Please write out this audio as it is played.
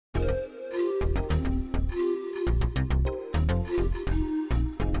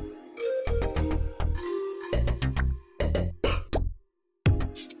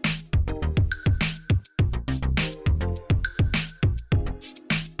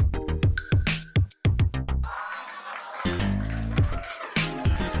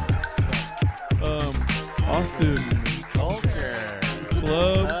Austin Culture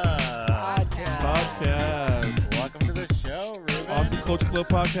Club Podcast. Welcome to the show, Rubin. Austin Culture Club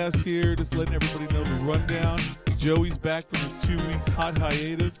Podcast here. Just letting everybody know the rundown. Joey's back from his 2-week hot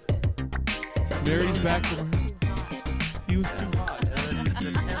hiatus. Mary's back from he was too hot.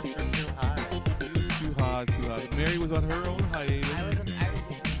 The temps were too high. He was too hot. Mary was on her own hiatus. I was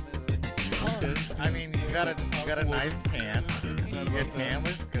just in the mood. Okay. I mean, you got a nice tan. Your tan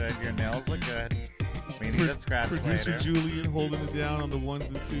looks good. Your nails look good. We need a scratch Producer later. Julian holding it down on the ones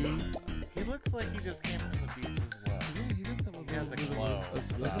and twos. He looks like he just came from the beach as well. Yeah, he does have a He has a little glow.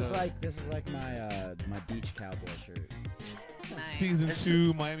 This is like my beach cowboy shirt. Nice. Season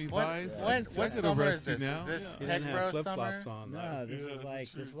 2 Miami Vice. What summer is this? Is this He Tech didn't Bro have flip summer? flops on. No, Yeah,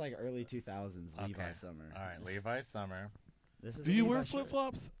 that's this is like early 2000s Levi Okay. summer. All right, Levi summer. This is Do a you Levi wear shirt. flip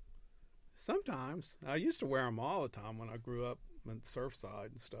flops? Sometimes I used to wear them all the time when I grew up in Surfside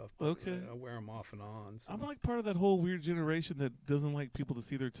and stuff. But Okay. I wear them off and on. So. I'm like part of that whole weird generation that doesn't like people to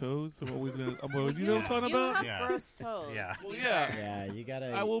see their toes. So I'm always you know what I'm talking You about? have Yeah. gross toes. Yeah. to be Well, yeah. fair. Yeah, you gotta.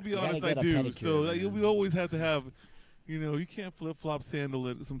 I will be you gotta honest, I get a do. pedicure, So man. we always have to have, you can't flip flop sandal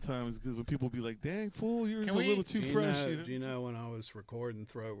it sometimes because when people be like, "Dang fool, you're Can a we- little too do fresh." you know when I was recording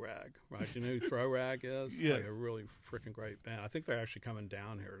Throw Rag, right? You know who Throw Rag is? Yes. Like a really freaking great band. I think they're actually coming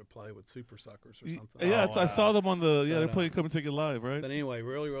down here to play with Super Suckers or something. Yeah, Oh, I saw them on the. Yeah, But, they're playing Come and Take It Live, right? But anyway,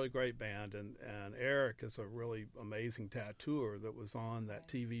 really, really great band. And Eric is a really amazing tattooer that was on that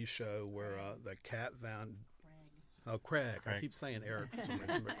TV show where the Cat Van. Oh, Craig. I Craig. keep saying Eric for some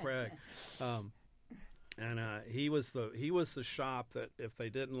reason, but Craig. And he was the shop that if they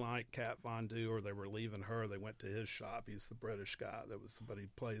didn't like Kat Von D or they were leaving her, they went to his shop. He's the British guy but he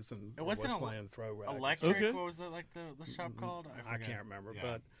plays in It wasn't playing Throw Rag. Electric. Okay. What was it like the shop called? I forget. can't remember,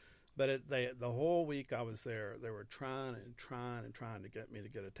 Yeah. but the whole week I was there, they were trying to get me to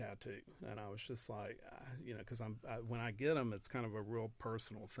get a tattoo, and I was just like, because when I get them, it's kind of a real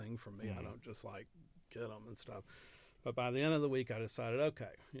personal thing for me. I don't just like get them and stuff. But by the end of the week, I decided, okay,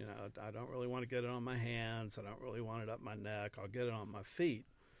 I don't really want to get it on my hands. I don't really want it up my neck. I'll get it on my feet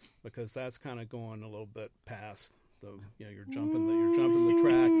because that's kind of going a little bit past the, you're jumping the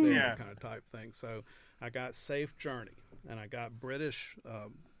track there Yeah. kind of type thing. So I got Safe Journey, and I got British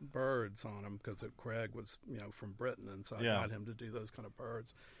birds on them because Craig was, from Britain, and so I Yeah. got him to do those kind of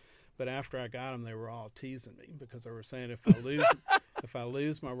birds. But after I got them, they were all teasing me because they were saying if I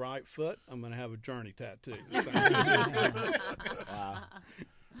lose my right foot, I'm going to have a Journey tattoo. Wow.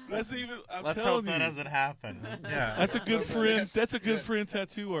 That's even. I'm Let's telling hope that you, doesn't happen. Yeah. that's a good friend. That's a good friend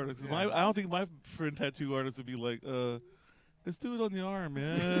tattoo artist. I don't think my friend tattoo artist would be like, let's do it on the arm,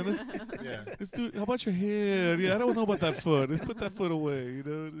 man. Yeah. Let's do it. How about your head? Yeah, I don't know about that foot. Let's put that foot away.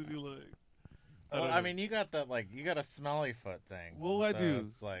 It'd be like. Well, don't I know. mean, you got a smelly foot thing. Well, I So do.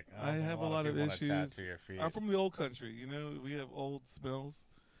 It's like I have a lot of people wanna issues. tattoo your feet. I'm from the old country. We have old smells,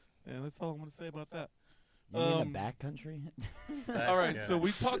 and that's all I'm going to say about that. You mean the back country? All right, Yeah. so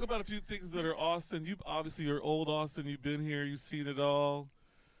we talk about a few things that are Austin. You obviously are old Austin. You've been here. You've seen it all.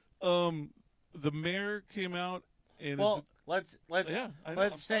 The mayor came out and Well, let's yeah, I know. I'm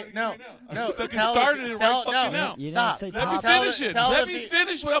let's say starting no, right now. I'm no. just getting Tell started it right fucking no, now. You didn't stop. say Let me top. finish it. Tell Let the me pe-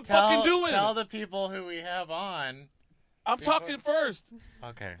 finish what I'm Tell, fucking doing. tell the people who we have on. I'm talking first.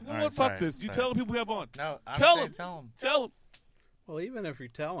 Okay. You know all what? right, Fuck sorry, this. You sorry. tell the people we have on. No, I'm Tell saying them. tell them. Tell them. Well, even if you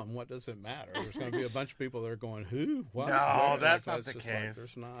tell them, what does it matter? There's going to be a bunch of people that are going, who? What? No, Where? that's Like, not the just case. Like,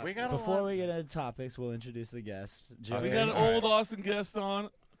 there's not. We got Before we get into topics, we'll introduce the guest. We Joey. got an All old Austin guest on.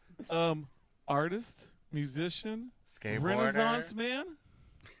 Artist, musician, skateboarder, Renaissance man.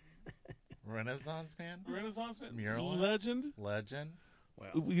 Renaissance man, Renaissance man. Muralist? Legend.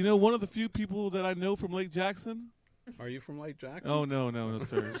 Well, One of the few people that I know from Lake Jackson. are you from Lake Jackson? Oh, no,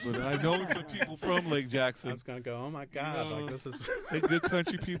 sir. But I know some people from Lake I Jackson. was going to go, oh my God, No. like this is. They good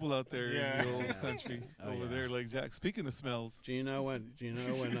country people out there Yeah. in the old Yeah. country Oh, over yeah. there, Lake Jackson. Speaking of smells, Do you know when?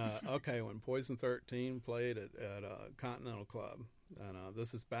 When Poison 13 played at Continental Club, and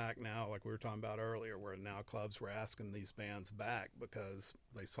this is back now, like we were talking about earlier, where now clubs were asking these bands back because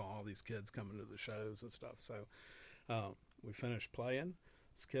they saw all these kids coming to the shows and stuff. So we finished playing.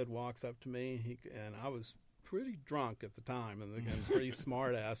 This kid walks up to me, and I was pretty drunk at the time, and pretty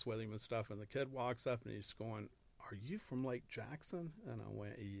smart ass with him and stuff. And the kid walks up and he's going, "Are you from Lake Jackson?" And I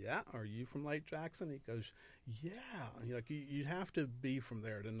went, "Yeah." "Are you from Lake Jackson?" He goes, "Yeah." You'd have to be from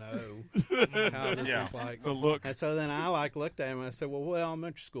there to know how this Yeah. is like. the look. And so then I looked at him and I said, "Well, what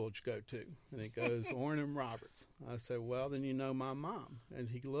elementary school did you go to?" And he goes, "Orrin and Roberts." I said, "Well, then you know my mom." And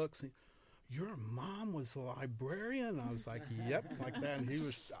he looks, "Your mom was a librarian?" I was like, "Yep," like that. And he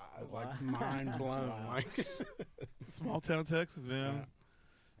was like mind blown. Like, Small town Texas, man.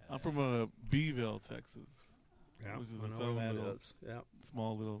 I'm from Beeville, Texas. Yeah, which is I its know own where that little is. Yeah.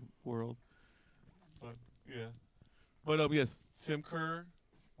 small little world. But yeah. But yes, Tim Kerr,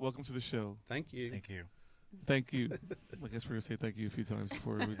 welcome to the show. Thank you. Thank you. Thank you. I guess we're gonna say thank you a few times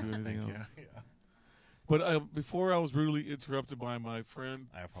before we do anything Thank else. you. Yeah. But before I was rudely interrupted by my friend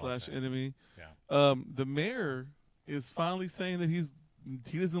I apologize. / enemy, Yeah. the mayor is finally saying that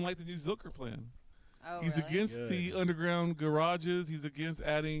he doesn't like the new Zilker plan. Oh, He's really? against Good. the underground garages. He's against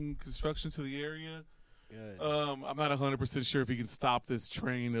adding construction to the area. Good. I'm not 100% sure if he can stop this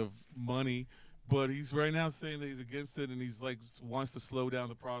train of money, but he's right now saying that he's against it, and he's like wants to slow down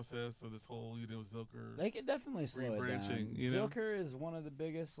the process of this whole, Zilker. They could definitely slow it down. Rebranching, you know? Zilker is one of the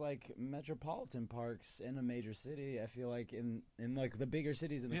biggest like metropolitan parks in a major city. I feel like in like the bigger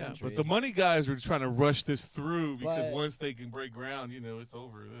cities in the country. But the money guys are trying to rush this through because But- once they can break ground, it's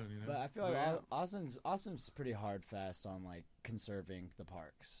over then. But I feel like Yeah. Austin's pretty hard fast on like conserving the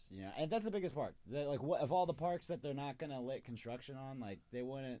parks, and that's the biggest park. Like, what of all the parks that they're not gonna let construction on, like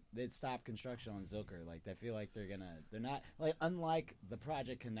they'd stop construction on Zilker. Like, I feel like they're not like, unlike the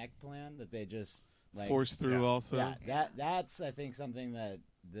Project Connect plan that they just like force through Yeah. also. Yeah, that's I think something that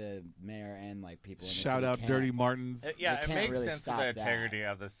the mayor and like people in the Shout city out can't- Dirty Martins. It can't makes really sense for stop the that. integrity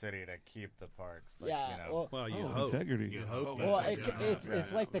of the city to keep the parks. Like, Yeah, Well, you Oh, hope. integrity. You hope. Oh, that's Well, what's it's gonna it's happen.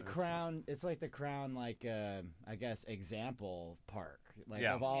 it's like the It's- crown. It's like the crown, like I guess example park, like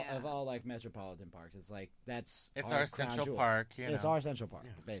Yeah. of all like metropolitan parks. It's like that's it's our crown central jewel. park. It's our central park,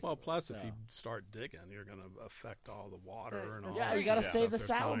 Yeah. basically. Well, plus if So- you start digging, you're going to affect all the water The- and the all. Yeah, that you gotta stuff. save the They're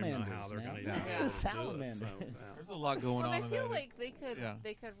telling you salamanders, how they're man. gonna Yeah. even The be able to do it, salamanders. so, There's a lot going Well, on. I in feel that. like they could Yeah.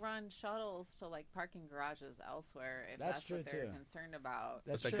 they could run shuttles to like parking garages elsewhere if That's that's, true, what they're too. concerned about.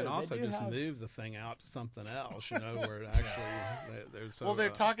 That's But they true. can also do just have- move the thing out to something else, where it actually there's so, Well, they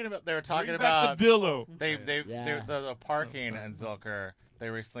were talking Bring about back the Dillo. the Yeah. parking Oh, in sorry. Zilker. They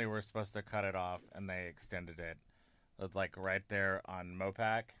recently were supposed to cut it off, and they extended it. Like right there on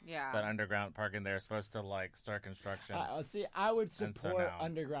Mopac, Yeah. that underground parking, they're supposed to like start construction. See, I would And so support now-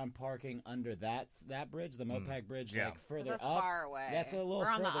 underground parking under that bridge, the Mopac bridge, Yeah. like But further that's up. far away. That's a little We're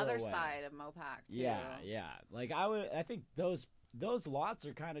on the further other away. side of Mopac too. Yeah. Like I think those lots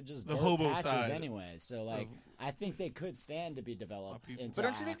are kind of just The dirt hobo patches side. anyway. So like, I think they could stand to be developed people. into. But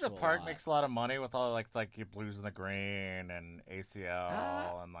don't you think the actual park lot. makes a lot of money with all like your Blues in the Green and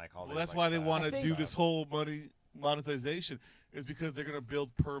ACL and like all Well, these, that's like, why they that want to I think- do this whole monetization, is because they're going to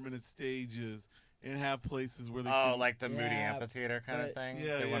build permanent stages and have places where they Oh, can, like the Moody Yeah, Amphitheater kind of but- thing.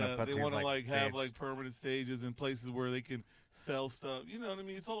 yeah, they want to put they these want to like have stage- like permanent stages and places where they can sell stuff. You know what I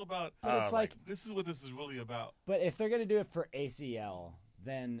mean? It's all about. But it's like, This is what this is really about. but if they're gonna do it for ACL,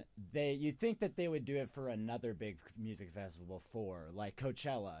 then you think that they would do it for another big music festival before, like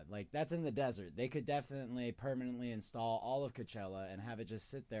Coachella. Like, that's in the desert. They could definitely permanently install all of Coachella and have it just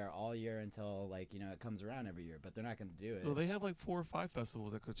sit there all year until, like, it comes around every year. But they're not going to do it. Well, they have like 4 or 5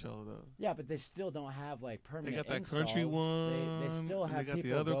 festivals at Coachella though. Yeah, but they still don't have like permanent. got that installs. country one, They still and they have got the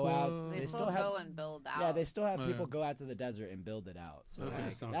people other go out. one. They They still still go have. and build out. Yeah, they still have Oh, people yeah. go out to the desert and build it out. So Okay. I like,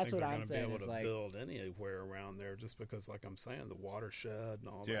 just don't that's think what they're I'm gonna saying. be able It's to like, build anywhere around there, just because, like I'm saying, the watershed and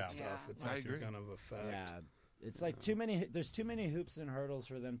all Yeah. that stuff. Yeah. It's I like you're agree. going to affect. yeah, it's like too many. There's too many hoops and hurdles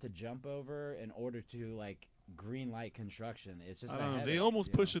for them to jump over in order to like green light construction. It's just I a don't know. headache, They almost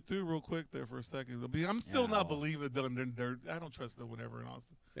you know? push it through real quick there for a second. I mean, I'm still Yeah, not well- believing that I don't trust no one ever in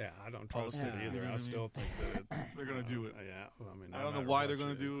Austin. Yeah, I don't trust yeah. it either. You know what I I mean? still think that They're gonna do it. Yeah, well, I mean, I no don't know matter why what they're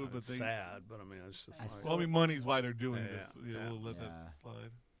gonna you- do it, but it's they- sad. But I mean, it's just I like, still- Well, I mean, money's why they're doing Yeah, this. yeah. We'll let Yeah. that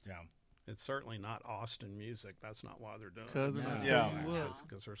slide. Yeah. it's certainly not Austin music. That's not why they're doing it. Cousin, I It's tell not you what.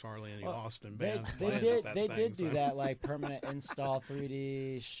 because there's hardly any Well, Austin They, bands. they playing did at that they thing, did do so- that like permanent install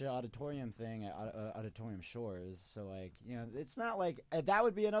 3D auditorium thing at Auditorium Shores. So like it's not like that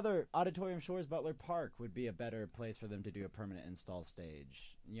would be another Auditorium Shores. Butler Park would be a better place for them to do a permanent install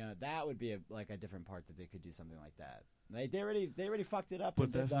stage. That would be a different park that they could do something like that. They already fucked it up. But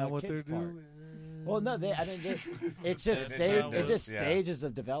and did that's the not what they're kids park. doing. Well, no, it's just It's it's just yeah. stages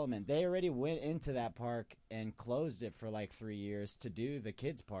of development. They already went into that park and closed it for like 3 years to do the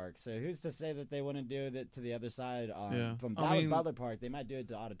kids park. So who's to say that they wouldn't do it to the other side? Yeah. From I that was mean, Butler Park. They might do it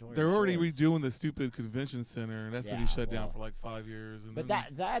to Auditorium. They're already Shores. redoing the stupid convention center, and that's to be Yeah, shut down well. for like 5 years. And But then-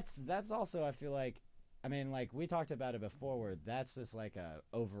 that's also, I feel like, I mean, like we talked about it before, where that's just like a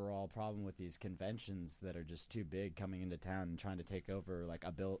overall problem with these conventions that are just too big coming into town and trying to take over like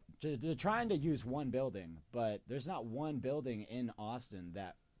a They're trying to use one building, but there's not one building in Austin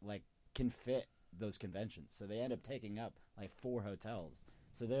that like can fit those conventions. So they end up taking up like 4 hotels.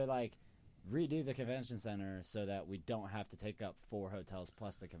 So they're like, redo the convention center so that we don't have to take up 4 hotels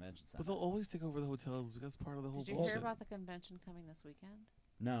plus the convention center. But they'll always take over the hotels because that's part of the whole Did you bullshit. hear about the convention coming this weekend?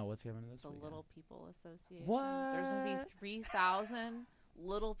 No, what's coming this The weekend? Little People Association. What? There's going to be 3,000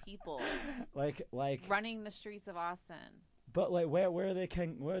 little people like running the streets of Austin. But like, where are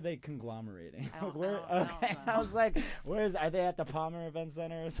they conglomerating? I don't Where? know. I don't Okay, know. I was like, are they at the Palmer Event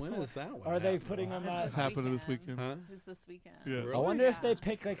Center? Or something? When is that one? Are they happening? putting them It's at? this Happened this weekend. Huh? It's this weekend. Yeah. Really? I wonder if Yeah. they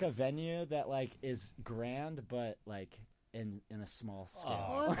pick like a venue that like is grand, but like in a small scale.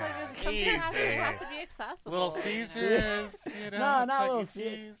 Well, it's like something it has to be accessible. Little Caesars, you know, No, not Chuck E. Little Cheese.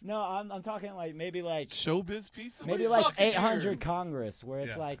 Caesars. No, I'm talking like maybe like Showbiz pizza? What are maybe you like talking 800 here? Congress, where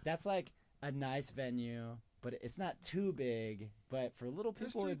it's Yeah. like that's like a nice venue, but it's not too big. But for little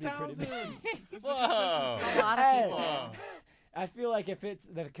There's people, it'd be pretty 3,000. big. This is Whoa. A convention lot of Hey. people. Whoa. I feel like if it's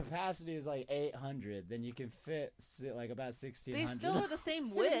the capacity is like 800, then you can fit like about 1,600. They still are the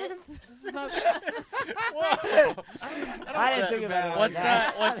same width. Whoa. I didn't think about it. What's like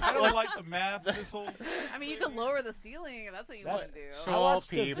that? What's I don't what's like the math of this whole. I mean, you could lower the ceiling if that's what you That's- want to do. I Sure,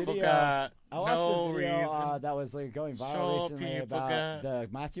 watched a people video- got I watched no a video reason. that was like going viral Sure, recently people about got- the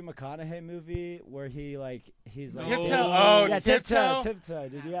Matthew McConaughey movie where he's like No. Tiptoe. Oh, yeah, Tiptoe. Tiptoe.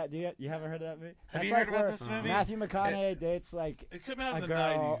 You haven't heard of that movie? Have That's you heard like about where this movie? Matthew McConaughey dates like It came out a in the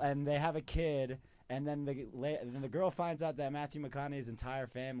girl 90s. and they have a kid, and then the girl finds out that Matthew McConaughey's entire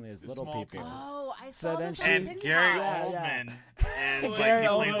family is It's little small people. people. Oh, I So saw then this she- on And TikTok. Gary Yeah, Oldman yeah. is Gary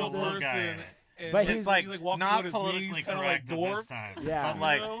like he plays a Oldman's little a guy. And But he's he's- like walking Not on his politically knees, kind of correct like at dwarf. this time. Yeah. But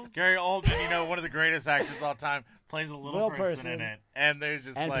like You know? Gary Oldman, you know, one of the greatest actors of all time, plays a little Little person in person. it, and they're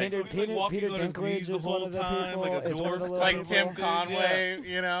just And like Peter He's, like, walking Peter on his knees Dinklage the is one whole of the time, people. like a is one of the dwarf. little like people. Tim Conway,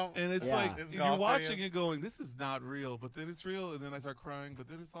 you know. And it's Yeah. like His you're golf watching videos. it going, this is not real, but then it's real, and then I start crying, but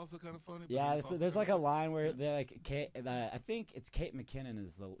then it's also kind of funny. but Yeah, then it's also there's like a kinda- line where they're like, I think it's Kate McKinnon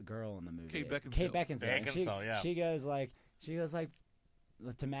is the girl in the movie. Kate Beckinsale. Kate Beckinsale. And Beckinsale, yeah. She goes like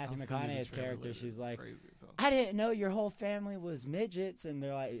to Matthew I'll send you the McConaughey's trailer character. later. She's like, Crazy, so. I didn't know your whole family was midgets, and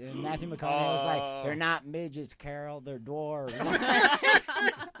they're like, and Matthew McConaughey was like, they're not midgets, Carol, they're dwarves.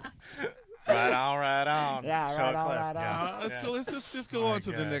 Right on, right on. Yeah, Show right a on, clip. right on. Yeah. Let's Yeah. go. Let's go My on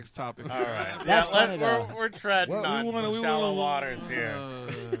to the God. next topic. All right. That's yeah, funny, though. we're treading on We some shallow waters here.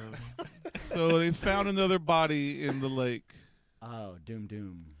 So they found another body in the lake. Oh,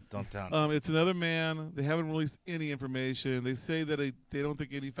 doom. Don't tell me. It's another man. They haven't released any information. They say that they don't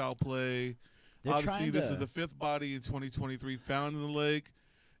think any foul play. They're Obviously, trying this to- is the fifth body in 2023 found in the lake.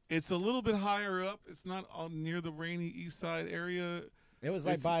 It's a little bit higher up. It's not on near the rainy east side area. It was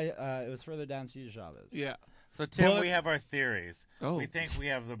like It's- it was further down Cedar Chavez. Yeah. So, Tim, but- we have our theories. Oh. We think we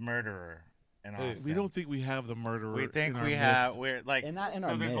have the murderer in Austin. We don't think we have the murderer. We think in our we have. midst. We're like. And not in so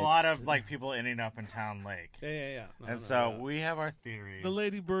our there's a midst. lot of like people ending up in Town Lake, Yeah. No, and no, so no. we have our theories. The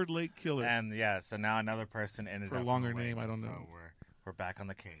Lady Bird Lake Killer. And yeah, so now another person ended For a up longer in the lake, name, I don't so know. we're back on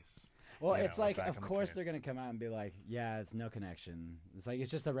the case. Well, Yeah, it's we're like, back of on the course case. they're gonna come out and be like, yeah, it's no connection. It's like it's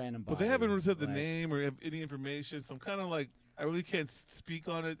just a random body. But they haven't said the Like, name or have any information, so I'm kind of like, I really can't speak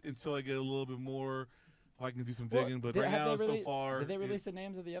on it until I get a little bit more. I can do some Well, digging, but did- right have now, they so released- far, Did they release the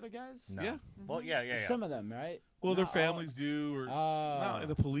names of the other guys? No. Yeah. Well, yeah. Some of them, right? Well, their Not all. families do, or Oh. not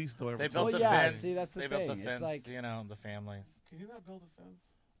the police don't ever. They tell built Well, the us. yeah, fence. see, that's the they built the thing. fence. It's like- you know, the families. Can you not build a fence?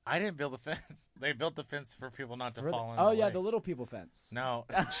 I didn't build the fence. They built the fence for people not to For the- fall in. oh the yeah, lake. the little people fence. No,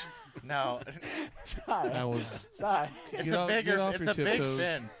 no. Sorry. That was. Sorry. It's Get a off- bigger. get off It's your a big tiptoes.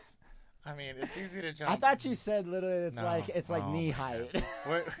 fence. I mean, it's easy to jump. I thought you said literally it's No. like Oh, knee my height. God.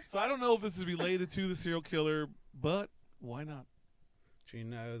 We're- So I don't know if this is related to the serial killer, but why not? Do you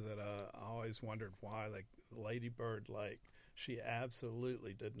know that I always wondered why, like Lady Bird Lake, she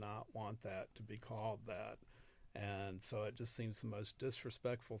absolutely did not want that to be called that. And so it just seems the most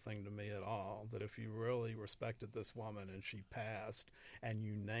disrespectful thing to me at all, that if you really respected this woman and she passed and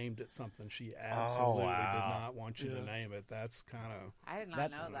you named it something she absolutely wow. did not want you to Yeah. name it, that's kind of, I did not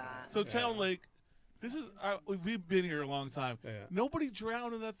That's- know that. So Town Lake, this is we've been here a long time. yeah. Nobody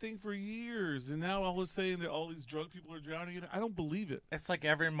drowned in that thing for years, and now all of a sudden that all these drunk people are drowning in it. I don't believe it. It's like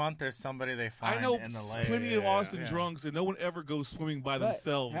every month there's somebody they find I know in the lake. plenty of Austin Yeah. drunks, and no one ever goes swimming by But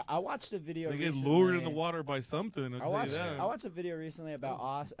themselves. I watched a video. They get recently. lured in the water by something. I watched a video recently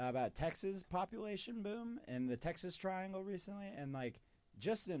about Texas population boom and the Texas Triangle recently, and like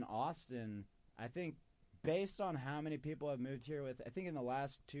just in Austin, I think based on how many people have moved here with, I think in the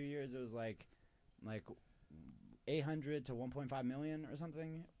last 2 years it was like 800 to 1.5 million or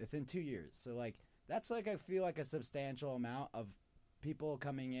something within 2 years. So like that's like I feel like a substantial amount of people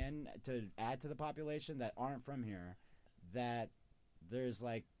coming in to add to the population that aren't from here. That there's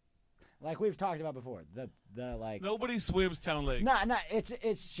like we've talked about before, the the like. Nobody swims Town Lake. No.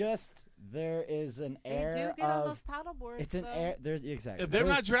 It's just there is an air They do get of. on those paddle boards. It's an though. air. There's exactly. If they're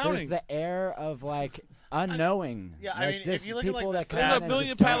not drowning. There's the air of like unknowing. Yeah, I like, mean, there's if you look at, people like, that the come There's in a and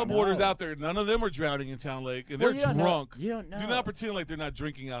million just paddle don't boarders know. out there. None of them are drowning in Town Lake, and Well, they're you don't know. drunk. You don't know. Do not pretend like they're not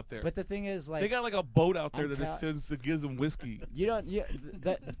drinking out there. But the thing is, like, they got like a boat out there I'm that sends that gives them whiskey. you don't.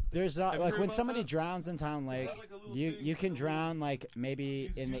 There's not Have you like heard when about somebody that? drowns in Town Lake, got, like, a little you thing you can with a drown like maybe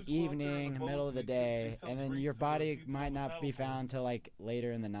These in the dudes go out there in the evening, boats middle of the and they day, sell and then drinks your to the body people might on the not be paddle found till like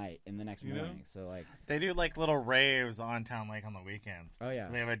later in the night, in the next You know? morning. So like, They do like little raves on Town Lake on the weekends. oh yeah,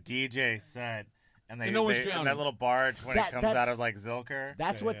 They have a DJ set, and And no one's and drowning. that little barge when That- it comes that's- out of like Zilker,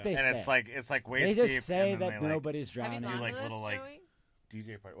 that's what they and say. it's like waist They deep. just say and then that they, nobody's Have you drowning. gone like to this, little, like- Joey?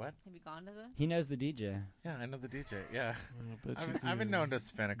 DJ part. What? Have you gone to this? He knows the DJ. Yeah, I know the DJ. Yeah, I bet you I've been do. known to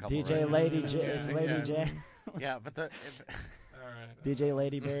spin a couple. DJ raves. Lady J. Yeah, It's Lady yeah. J. Yeah, but the All right. DJ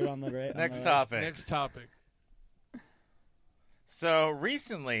Lady Bird on the right. next topic. Next topic. So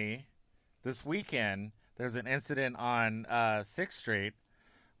recently, this weekend, there's an incident on 6th Street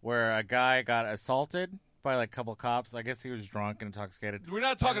where a guy got assaulted by like a couple cops. I guess he was drunk and intoxicated. We're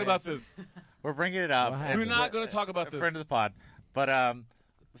not talking about this. We're bringing it up. What happened? We're It's not going to talk about a this. friend of the pod. But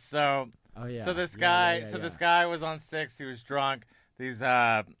so Oh yeah. so this Yeah, guy, yeah, so yeah. this guy was on 6th. He was drunk.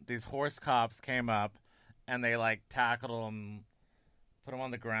 These horse cops came up and they like tackled him, put him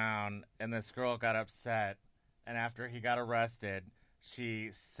on the ground, and this girl got upset. And after he got arrested, she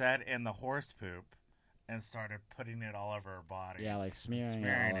sat in the horse poop and started putting it all over her body. Yeah, like smearing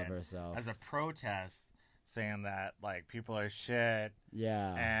Smearing it all it over herself. as a protest, saying that like people are shit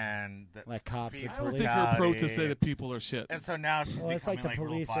Yeah. and that Like cops and peace I don't police. think her pro to brutality. say that people are shit. And so now she's Well, it's becoming like the real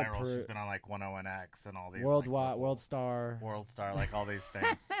police are viral. She's been on like 101X and all these Worldwide, like, World Star. World Star, like all these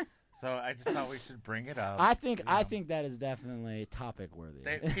things. So I just thought we should bring it up. I think that is definitely topic worthy.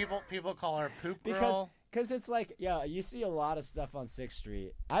 People call her poop because girl. it's like, yeah, you see a lot of stuff on 6th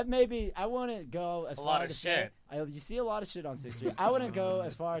Street. I wouldn't go as A far lot of to say shit. you see a lot of shit on 6th Street. I wouldn't go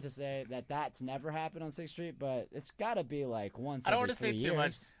as far to say that that's never happened on 6th Street, but it's got to be like once. I don't every want to say 3 too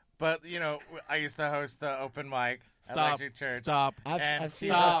much, years. but you know, I used to host the open mic at Stop. Electric Church. Stop. And I've seen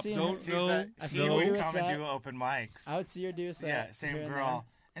Stop. her. Don't- She's No, I've she seen her would do a come set. and do open mics. I would see her do a set. Yeah, same here and girl.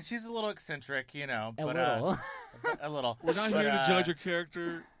 And she's a little eccentric, you know. there. A but, little. a little. We're not But, here to judge her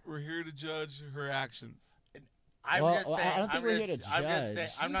character. We're here to judge her actions. I'm Well, just well, I saying. don't think I'm we're just, here to I'm just saying.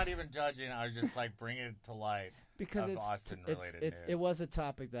 judge. I'm not even judging. I was just like bringing it to light. because of it's Austin-related it news. was a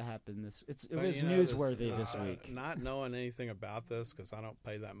topic that happened this. It But, was you know, newsworthy this week. Not knowing anything about this because I don't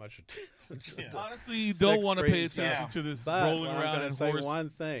pay that much attention. Yeah. to Honestly, you don't Sixth want to pay Street, attention yeah. to this But rolling I'm around going in to say horse. one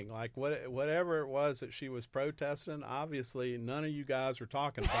thing: like whatever it was that she was protesting, obviously none of you guys were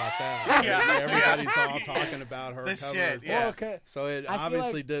talking about that. Yeah. Everybody's all talking about her The cover. shit, her yeah. Well, okay. So it I feel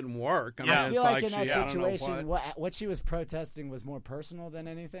obviously like- didn't work. I Yeah. mean, I it's feel like in she, that I don't know situation, what. what she was protesting was more personal than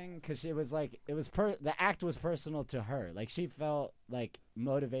anything, because it was like the act was personal to her. Like she felt like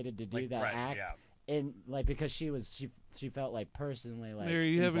motivated to do Like, that right, act, yeah. and like because she felt like personally like. Mary,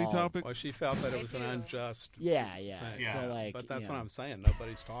 you have any involved. topics? Well, she felt that I it was an do. unjust Yeah. thing. Yeah. So like, But that's you what know. I'm saying.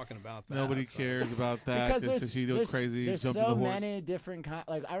 Nobody's talking about that. Nobody so. cares about that. Because Just there's, she goes crazy, there's jump so to the horse. many different kind.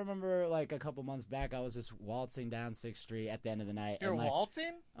 Like I remember, like a couple months back, I was just waltzing down 6th Street at the end of the night. You're and, like,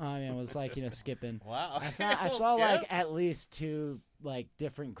 waltzing? I mean, it was like skipping. Wow. I saw like at least two like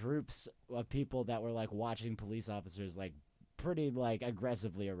different groups of people that were like watching police officers like pretty like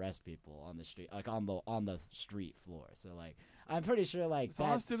aggressively arrest people on the street, like on the street floor. So like I'm pretty sure like It's that.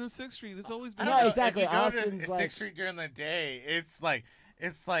 Austin and 6th Street. It's always I been don't No, know. exactly. If you go Austin's to like- 6th Street during the day, it's like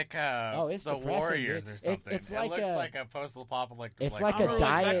it's the depressing, Warriors dude. or something. It's it like looks a- like a post-apocalyptic. it's like like a I remember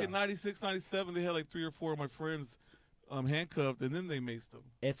horror. back diet- in 96, 97, they had like 3 or 4 of my friends handcuffed, and then they maced them.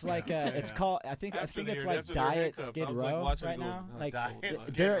 It's like Yeah. it's called. I think After it's they're- like after they're Diet handcuffed, Skid I was, like, Row watching right them go, now. "Oh, Like Diet cool."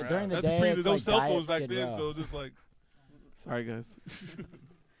 Skid during Row. the That's day, pre- it's no like cell Diet phones back Skid then, Row. so it's just like. Sorry, guys.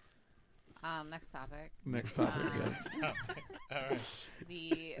 Next topic. Next topic, Um, yes. All right.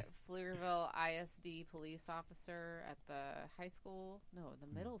 The Pflugerville ISD police officer at the high school, no, the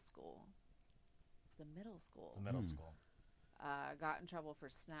middle school. The middle school. The middle school. Got in trouble for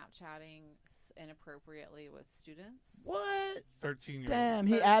Snapchatting inappropriately with students. What? 13-year-old. Damn,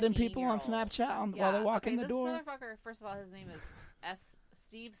 he adding people on 13-year-old. Snapchat while they walk in the this door. motherfucker, first of all, his name is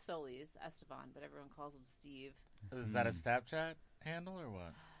Steve Solis, Esteban, but everyone calls him Steve. Is that a Snapchat handle or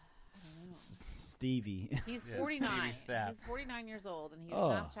what? Stevie. He's Yeah, 49. Stevie Stapp. He's 49 years old, and he's Oh.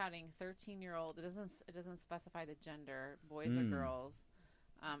 Snapchatting 13-year-old. It doesn't specify the gender, boys or girls.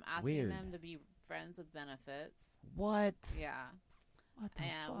 Asking Weird. them to be friends with benefits. What? Yeah. What the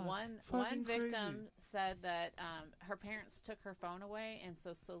And fuck? one Fucking victim crazy. said that her parents took her phone away, and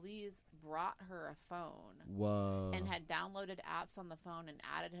so Solis brought her a phone Whoa. and had downloaded apps on the phone and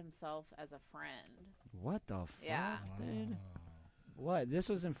added himself as a friend. What the fuck, Yeah. dude? What? This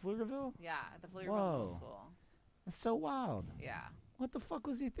was in Pflugerville? Yeah, at the Fleer Whoa. Middle School. That's so wild. Yeah. What the fuck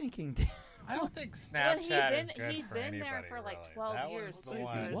was he thinking? I don't think But Snapchat is good he'd for been anybody, there for like really. 12 That years was too, the so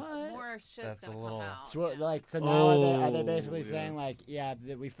one. there's What? more shit's That's a gonna little- come out. So, yeah. so now are they Oh, basically yeah. saying like, yeah,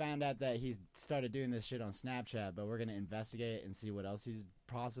 that we found out that he started doing this shit on Snapchat, but we're gonna investigate and see what else he's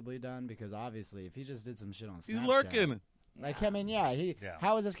possibly done, because obviously if he just did some shit on Snapchat, He's lurking. Like, Yeah. I mean, yeah, Yeah.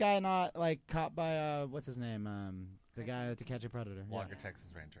 how is this guy not like caught by what's his name, the guy to catch a predator? Yeah. Walker, Texas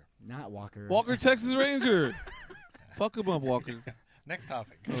Ranger. Not Walker. Walker, Texas Ranger. Fuck him up, Walker. Next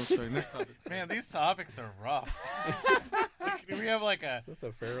topic. Oh, sorry. Next topic. Man, these topics are rough. We have like a. It's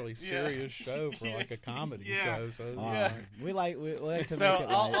a fairly serious show for like a comedy Yeah. show. So Yeah. We like to So make it light.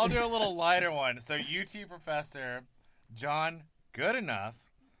 I'll do a little lighter one. So UT professor John Goodenough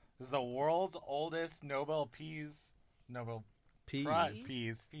is the world's oldest Nobel Prize Nobel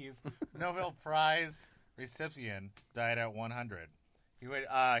Prize recipient. Died at 100. He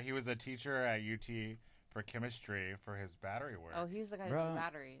was a teacher at UT for chemistry for his battery work. Oh, he's the guy Bro, with the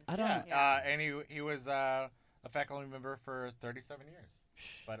batteries. I don't- Yeah, and he was a faculty member for 37 years,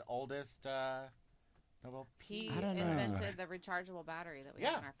 but oldest Nobel He I don't know. invented the rechargeable battery that we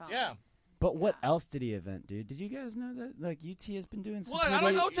have Yeah, in our phones. yeah. But what Yeah. else did he invent, dude? Did you guys know that like UT has been doing some What? I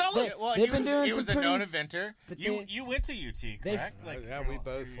pretty- don't know. Tell us. Well, they've he been was, doing he some was a pretty known s- inventor. but You went to UT, correct? yeah, we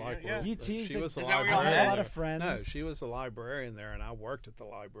both like. yeah. UT's She was Is a that where y'all I librarian. have a met? lot of friends. No, she was a librarian there, and I worked at the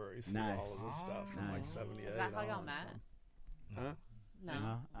library through Nice. all of this stuff from like Nice. '78. Is that how y'all on, met? so. Huh?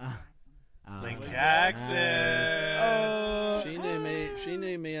 No. Link Nice. Jackson. She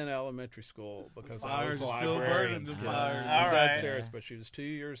knew me in elementary school because I was Fires the are still librarian's burning, the kid. fires. I'm All dead right. serious, but she was 2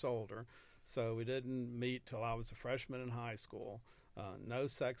 years older, so we didn't meet till I was a freshman in high school. No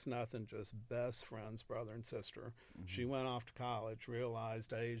sex, nothing, just best friends, brother and sister. She went off to college,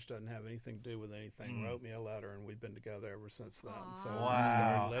 realized age doesn't have anything to do with anything, wrote me a letter, and we've been together ever since then. So we Wow.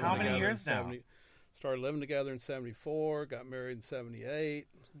 started living How many together in years now? Started living together in '74, got married in '78.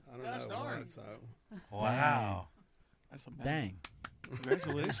 I don't Gosh know darn. when, so Wow. That's a Dang.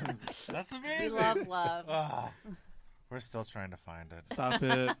 Congratulations. That's We amazing. love love. Ah. We're still trying to find it. Stop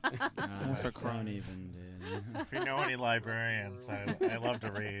it. Don't start crying. even, dude. If you know any librarians, I love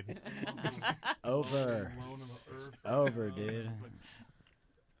to read. Over. Over, dude.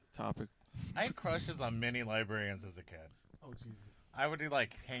 Topic. I had crushes on many librarians as a kid. Oh, Jesus. I would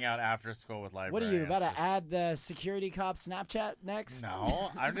like hang out after school with librarians. What are you about to just- add the security cop Snapchat next?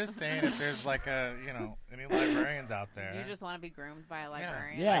 No, I'm just saying if there's like any librarians out there. You just want to be groomed by a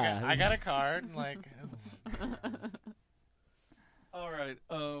librarian. Yeah. I got a card. And, like, it's, All right.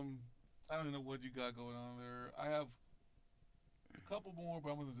 I don't even know what you got going on there. I have a couple more, but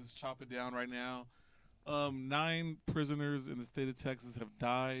I'm going to just chop it down right now. 9 prisoners in the state of Texas have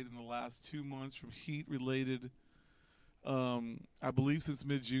died in the last 2 months from heat-related. I believe since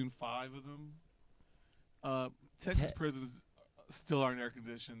mid-June, 5 of them. Texas prisons still aren't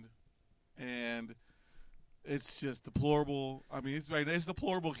air-conditioned, and it's just deplorable. I mean, it's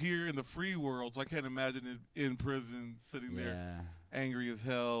deplorable here in the free world, so I can't imagine it in prison, sitting there Yeah. angry as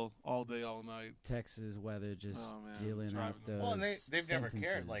hell all day, all night. Texas weather just Oh, man. dealing out Driving them. those well, and they've never cared,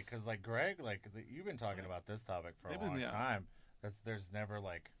 sentences. like, because like Greg, like you've been talking about this topic for a They've been- long yeah. time. There's never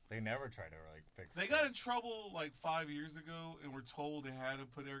like they never try to like fix. They it. got in trouble like 5 years ago and were told they had to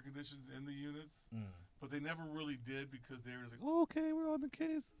put air conditioners in the units, but they never really did because they were just like, oh, okay, we're on the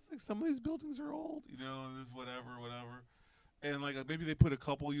case. It's like some of these buildings are old, and this whatever. And like maybe they put a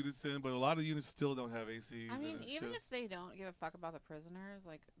couple units in, but a lot of units still don't have AC. I mean, even if they don't give a fuck about the prisoners,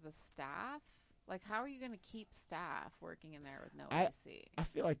 like the staff, like how are you going to keep staff working in there with no AC? I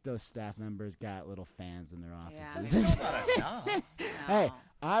feel like those staff members got little fans in their Yeah. offices. That's not enough. No. Hey,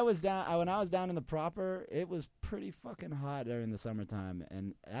 when I was down in the proper, it was pretty fucking hot during the summertime,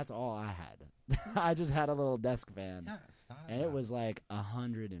 and that's all I had. I just had a little desk fan, Yeah, it's not and enough. it was like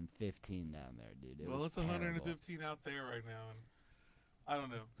 115 down there, dude. It well, was it's terrible. 115 out there right now, and I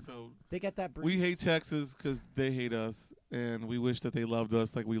don't know. So They got that breeze. we hate Texas because they hate us, and we wish that they loved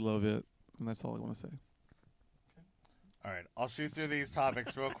us like we love it, and that's all I want to say. All right, I'll shoot through these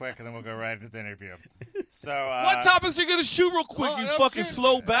topics real quick, and then we'll go right into the interview. So, What topics are you gonna shoot real quick, you fucking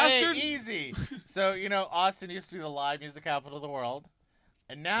slow bastard? Hey, easy. So, Austin used to be the live music capital of the world.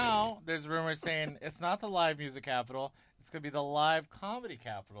 And now there's rumors saying it's not the live music capital. It's going to be the live comedy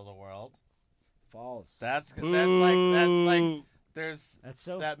capital of the world. False. That's like there's That's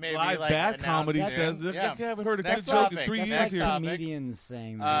so that maybe Live like bad announced comedy it. says that. Yeah. I haven't heard a good Next joke topic. in 3 That's years That's here. like topic. comedians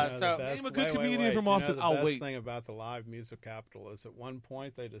saying Uh, that. You know, so- the best- Name a good comedian from You know, Austin. the I'll best wait. thing about the live music capital is at one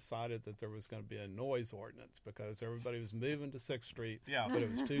point they decided that there was going to be a noise ordinance because everybody was moving to 6th Street, Yeah. but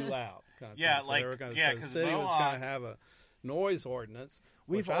it was too loud. Kind of Yeah, thing. So like- they were gonna, yeah, so the 'cause city was Mohawk- going to have a noise ordinance,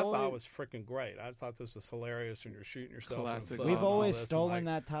 which We've I always- thought was freaking great. I thought this was hilarious, and you're shooting yourself. In Classic. the foot We've and all always this, and, stolen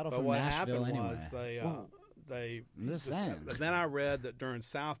like, that title But from what Nashville happened anyway. was they I'm just saying. But then I read that during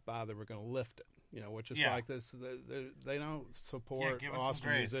South by they were going to lift it. You know, which is Yeah. like this. They don't support give us some Austin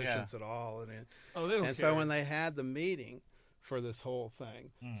grace, musicians at all, and Oh, they don't and care. so when they had the meeting for this whole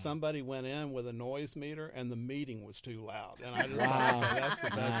thing, Hmm. somebody went in with a noise meter, and the meeting was too loud. And I just Wow. thought, okay, that's the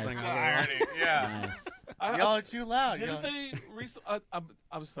best Nice. thing The I've ever. irony. Yeah. Nice. Y'all are too loud. Didn't Y'all- they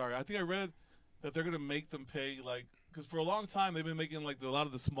I'm sorry. I think I read that they're going to make them pay because for a long time they've been making a lot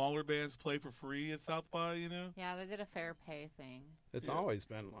of the smaller bands play for free at South by. You know. Yeah, they did a fair pay thing. It's Yeah. always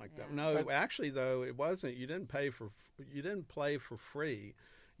been like that. Yeah. No, actually, though, it wasn't. You didn't play for free.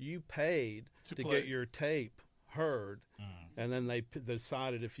 You paid To to play. get your tape heard, Mm. and then they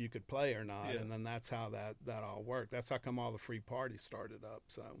decided if you could play or not, Yeah. and then that's how that all worked. That's how come all the free parties started up.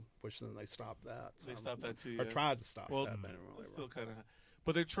 So, which then they stopped that. They So, stopped that too. or Yeah. tried to stop Well, that. They didn't really It's still work. kind of,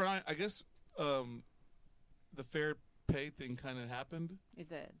 but they're trying. I guess the fair pay thing kind of happened, It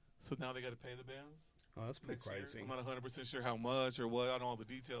did. so now they got to pay the bands. Oh, that's pretty next year. crazy. I'm not 100% sure how much or what. I don't know all the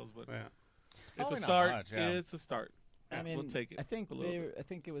details, but Yeah. it's probably a not start. much, yeah. It's a start. I mean, we'll take it. I think a little bit. I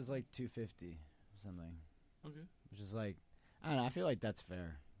think it was like 250 or something, Okay. which is like, I don't know. I feel like that's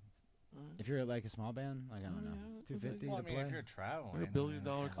fair. All right. If you're like a small band, like I don't Oh, know, yeah, 250 Well, I to mean, play. if you're traveling, We're a $1 billion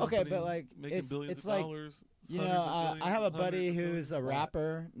I mean, company. Okay, but, like, making it's- billions it's of like, dollars. You know, hundreds of billions, I have a hundreds buddy of who's billions. a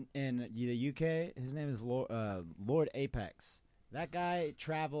rapper in the UK. His name is Lord Apex. That guy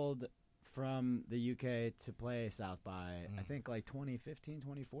traveled from the UK to play South by, I think, like 2015,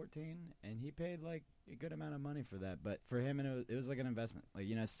 2014, and he paid like a good amount of money for that. But for him, it was like an investment, like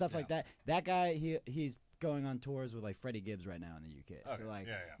stuff like that. That guy, he's going on tours with like Freddie Gibbs right now in the UK. Okay, So like,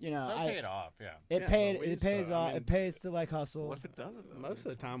 yeah. So it paid off, yeah. it Yeah, paid. but we It used pays to- I off. mean, It pays to like hustle. What if it doesn't? Though? Most of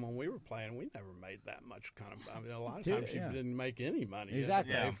the time when we were playing, we never made that much kind of. I mean, a lot of Dude, times you yeah. didn't make any money. You had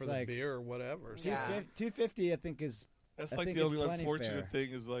to Exactly. pay Yeah. for It's the like- beer or whatever. So. Yeah. 250, I think is. That's I like think the it's only plenty unfortunate fair.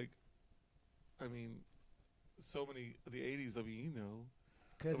 thing is I mean, so many of the '80s. I mean,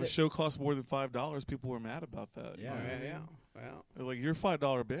 Because if a show cost more than $5, people were mad about that. you Yeah. know what I Yeah, mean? yeah. They're like, you're a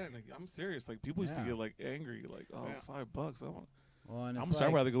 $5 band. Like, I'm serious. Like, people used to Yeah. get like angry. Like, oh, Yeah. $5. well, and I'm it's sorry. I'd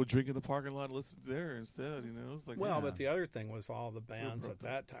like, rather go drink in the parking lot and listen there instead. It's like, Well, Yeah. but the other thing was all the bands broke at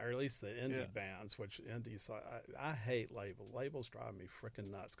that time, or at least the indie Yeah. bands, which indies, I hate labels. Labels drive me freaking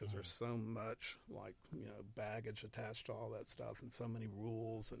nuts because there's so much baggage attached to all that stuff and so many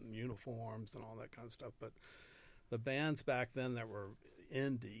rules and uniforms and all that kind of stuff. But the bands back then that were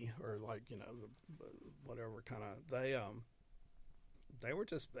indie or whatever kind of, they were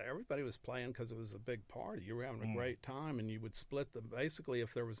just, everybody was playing because it was a big party. You were having a great time, and you would split basically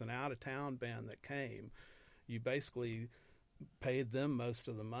if there was an out-of-town band that came, you basically paid them most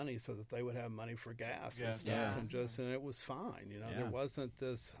of the money so that they would have money for gas and stuff, Yeah. and it was fine. Yeah. There wasn't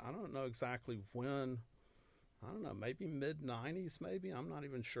this, I don't know exactly when, I don't know, maybe mid-90s maybe, I'm not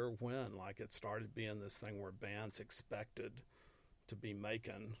even sure when, like it started being this thing where bands expected to be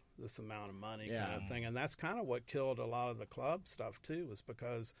making this amount of money kind of thing. And that's kind of what killed a lot of the club stuff too, was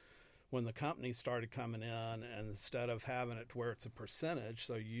because when the companies started coming in, and instead of having it to where it's a percentage,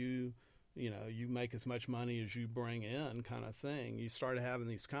 so you make as much money as you bring in kind of thing, you started having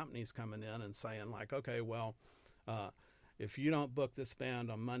these companies coming in and saying like, okay, well, if you don't book this band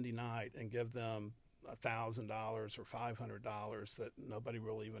on Monday night and give them $1,000 or $500 that nobody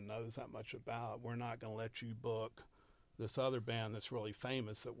really even knows that much about, we're not going to let you book this other band that's really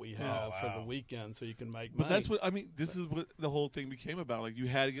famous that we have for the weekend so you can make money. But that's what I mean. This is what the whole thing became about. Like, you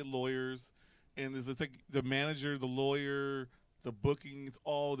had to get lawyers, and it's like the manager, the lawyer, the booking. It's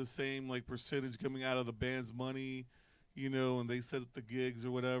all the same, like, percentage coming out of the band's money, and they set up the gigs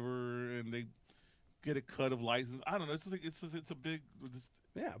or whatever, and they get a cut of license. I don't know. It's like it's a big.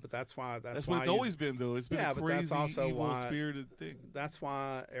 Yeah, but that's why That's what it's always been, though. It's been a but crazy, that's also evil, why, spirited thing. That's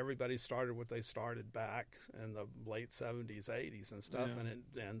why everybody started what they started back in the late 70s, 80s and stuff,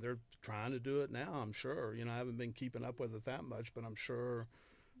 Yeah. and they're trying to do it now, I'm sure. I haven't been keeping up with it that much, but I'm sure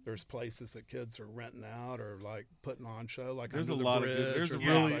there's places that kids are renting out or like putting on show. Like There's a Under the lot of Bridge good. There's or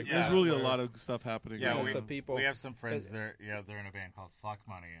really, things like there's that, really a where- lot of stuff happening. Yeah, know, we, so people- we have some friends. They're in a band called Fuck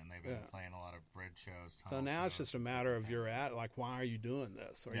Money, and they've been Yeah. playing a lot of bridge shows. So tunnel now it's shows, just a and matter stuff of like you're at, like, why are you doing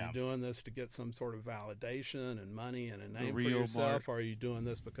this? Are Yeah. you doing this to get some sort of validation and money and a name for real yourself? mark. Or are you doing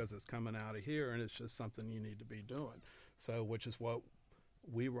this because it's coming out of here and it's just something you need to be doing? So, which is what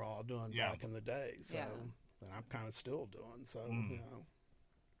we were all doing Yeah. back in the day. So, Yeah. and I'm kind of still doing. So, you know.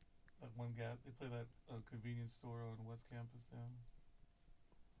 Like one guy, they play that convenience store on West Campus now.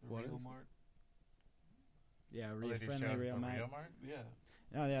 The What Real is it? Mart. Yeah, Oh, real they do friendly, shows at real the Mart. Rio Mart? Yeah.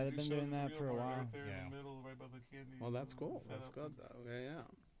 Oh yeah, they've Do been shows doing at that the for a Real Mart while. Right there Yeah. in the middle, right by the candy. Well, that's cool. setup. That's good though. Yeah.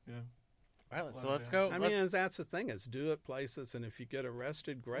 Yeah. All right, so Well, let's yeah. go. I mean, let's- that's the thing is do it places, and if you get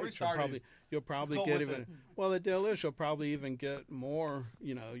arrested, Already great. started. You'll probably go get with even. it. Well, the deal is you'll probably even get more.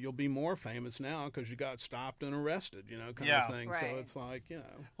 You know, you'll be more famous now because you got stopped and arrested. You know, kind Yeah. of thing. Right. So it's like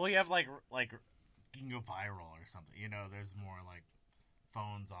well, you have like you can go viral or something. You know, there's more like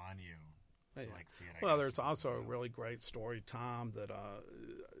phones on you. Yeah. To, like see it. I Well, guess, there's or also a something. really great story, Tom, that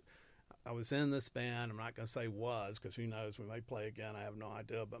I was in this band. I'm not going to say was because who knows, we may play again. I have no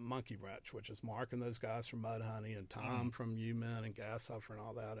idea. But Monkey Wrench, which is Mark and those guys from Mudhoney and Tom from U-Men and Gas Huffer and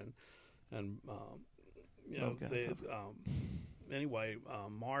all that. And you know, Love Gas Huffer. anyway,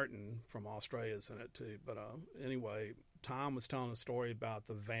 Martin from Australia is in it too. But anyway, Tom was telling a story about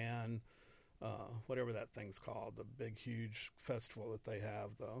the van, whatever that thing's called, the big, huge festival that they have,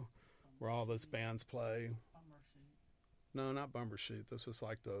 though, where all those bands play. No, not Bumbershoot. This was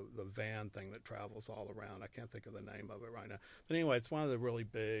like the van thing that travels all around. I can't think of the name of it right now. But anyway, it's one of the really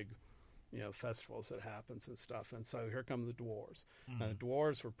big, festivals that happens and stuff. And so here come the Dwarves. And the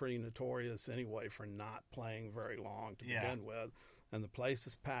Dwarves were pretty notorious anyway for not playing very long to begin with. And the place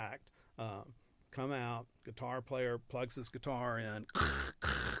is packed. Come out, guitar player plugs his guitar in,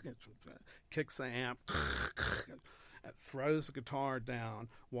 kicks the amp, throws the guitar down,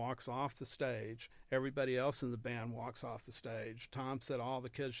 walks off the stage. Everybody else in the band walks off the stage. Tom said all the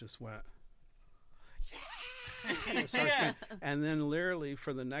kids just went, yeah. And then literally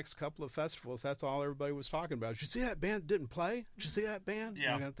for the next couple of festivals, that's all everybody was talking about. Did you see that band didn't play? Did you see that band?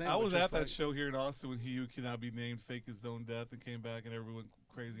 Yeah. Kind of thing, I was which is at that like- show here in Austin when He Who Cannot Be Named faked his own death and came back and everyone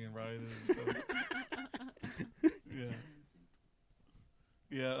crazy and rioted. And stuff.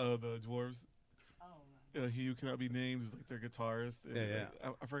 Yeah, the Dwarves. He Who Cannot Be Named is like their guitarist. And, Yeah.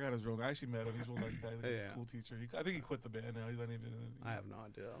 I forgot his real name. I actually met him. He's a real nice guy. He's like Yeah. a school teacher. I think he quit the band now. He's not even. I have no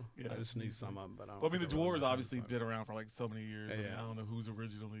idea. Yeah, I just knew some of them, but I don't Well, I mean, the think I really Dwarves know obviously them, so. been around for like so many years. Yeah. I don't know who's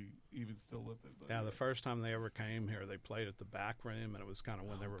originally even still with it. But Yeah, the first time they ever came here, they played at the back room, and it was kind of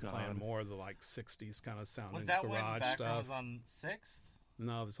when they were playing more of the like '60s kind of sounding Was that when garage background stuff. was on 6th?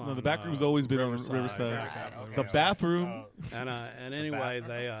 No, it was on, No, the back room's always been on Riverside. Okay. The bathroom. And anyway, bathroom?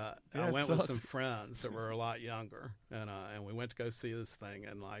 they Yeah, I it went with sucked. some friends that were a lot younger, and we went to go see this thing,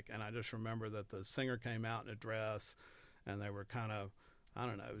 and I just remember that the singer came out in a dress, and they were kind of. I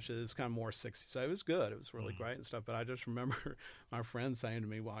don't know. It was kind of more 60s. So it was good. It was really great and stuff. But I just remember my friend saying to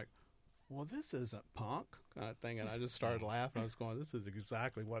me, like, well, this isn't punk kind of thing. And I just started laughing. I was going, this is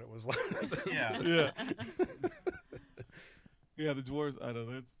exactly what it was like. Yeah. Yeah. Yeah, the Dwarves. I know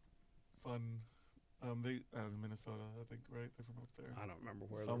that's fun. They out of Minnesota, I think, right? They're from up there. I don't remember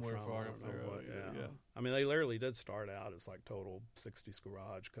where Somewhere they're from. far I up don't know there, what, yeah. I mean, they literally did start out as like total 60s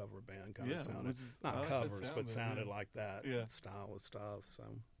garage cover band kind Yeah, of sounded. which is- I Not like that covers, sound, but though, sounded yeah. like that Yeah. style of stuff. So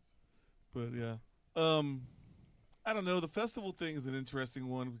But yeah, I don't know. The festival thing is an interesting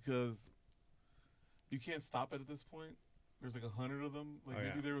one because you can't stop it at this point. There's like 100 of them. Like Oh,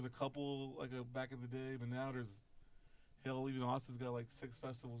 maybe yeah. there was a couple back in the day, but now there's hell. Even Austin's got like 6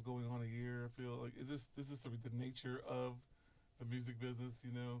 festivals going on a year. I feel like this is the nature of the music business.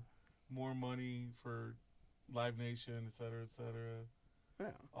 You know, more money for Live Nation, et cetera, et cetera.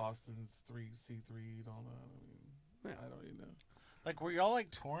 yeah, Austin's C3 and all that. I mean, Yeah. I don't even know. Like, were y'all like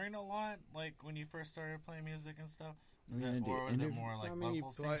touring a lot? Like when you first started playing music and stuff? We're gonna do Or was it interview- more like I mean, you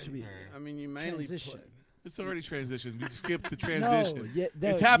local play. stations? Or? I mean, you mainly Transition. play. It's already transitioned. We skipped the transition. No,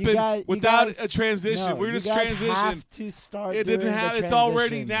 It's happened without a transition. No, We're you just guys transition. have to start. It didn't doing have. the It's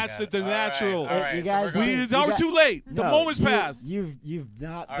already transitions. the All right, natural. all right, You so guys we're do- going- It's already too late. The No, moment's you- passed. You've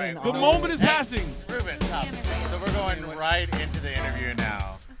not All been. right, The on moment is it. passing. Rubin, stop. So we're going right into the interview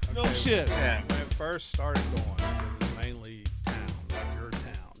now. No shit. Yeah. When it first started going, it was mainly town, like your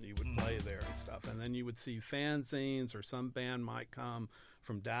town. You would play there and stuff. And then you would see fanzines or some band might come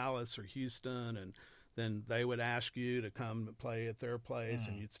from Dallas or Houston, and then they would ask you to come and play at their place,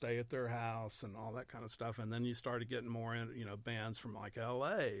 and you'd stay at their house and all that kind of stuff. And then you started getting more in, bands from like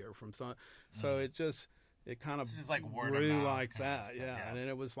L.A. or from some. So it kind of It's just like word of grew mouth like kind of that, stuff, yeah. yeah. And then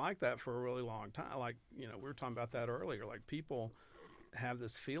it was like that for a really long time. Like, we were talking about that earlier. Like, people have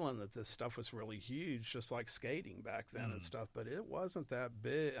this feeling that this stuff was really huge, just like skating back then and stuff. But it wasn't that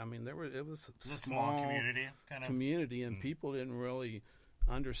big. I mean, it was It's a small community, kind of. and people didn't really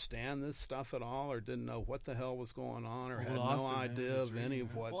understand this stuff at all, or didn't know what the hell was going on, or had Lost no it, man. idea of any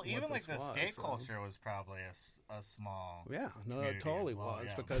of what. Well, even what like this the was, skate so. culture was probably a small. Yeah, no, community it totally as well, was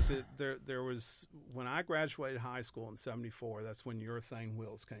yeah. because there was when I graduated high school in '74. That's when Urethane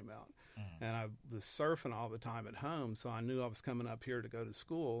Wheels came out, and I was surfing all the time at home, so I knew I was coming up here to go to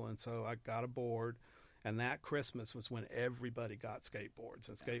school, and so I got a board. And that Christmas was when everybody got skateboards,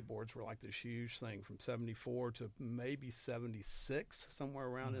 and skateboards were like this huge thing from '74 to maybe '76, somewhere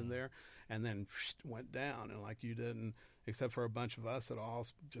around in there, and then went down. And like you didn't, except for a bunch of us that all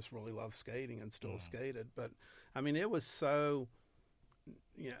just really loved skating and still skated. But I mean, it was so,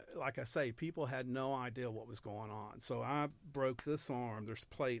 like I say, people had no idea what was going on. So I broke this arm. There's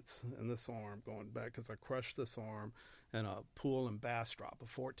plates in this arm going back because I crushed this arm in a pool in Bastrop, a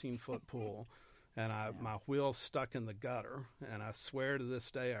 14-foot pool. And my wheel stuck in the gutter, and I swear to this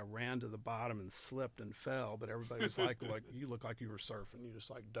day I ran to the bottom and slipped and fell. But everybody was like, you look like you were surfing. You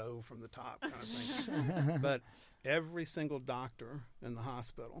just like dove from the top kind of thing. But every single doctor in the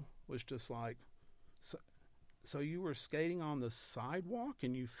hospital was just like, so you were skating on the sidewalk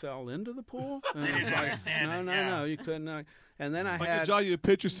and you fell into the pool? And They it's didn't like, understand it, no, you couldn't. And then I If I had could draw you a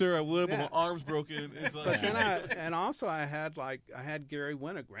picture, sir, I would, but Yeah. my arm's broken. It's like, But then I had Gary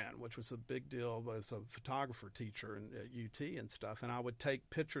Winogrand, which was a big deal, was a photographer teacher at UT and stuff, and I would take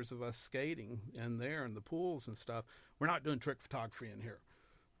pictures of us skating in there in the pools and stuff. We're not doing trick photography in here.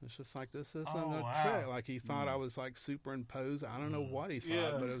 It's just like, this isn't Oh, a wow. trick. Like he thought I was like superimposed. I don't know what he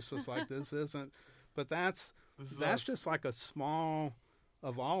thought, but it was just like, this isn't. But that's us. just like a small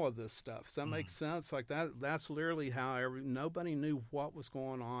of all of this stuff. Does that make sense? Like that's literally how nobody knew what was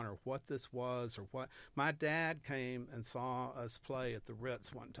going on or what this was or what. My dad came and saw us play at the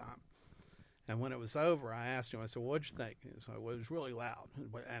Ritz one time. And when it was over, I asked him, I said, what'd you think? He said, well, it was really loud.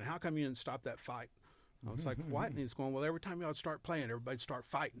 And how come you didn't stop that fight? I was like, what? And he's going, well, every time y'all start playing, everybody'd start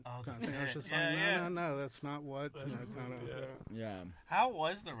fighting. Oh, Kind of thing. I was just yeah, like, no, that's not what, kind of. Yeah. How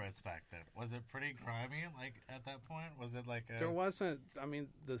was the Ritz back then? Was it pretty grimy? Like at that point, was it like There wasn't. I mean,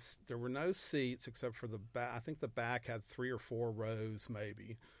 there were no seats except for the back. I think the back had 3 or 4 rows,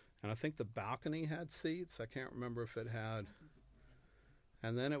 maybe, and I think the balcony had seats. I can't remember if it had.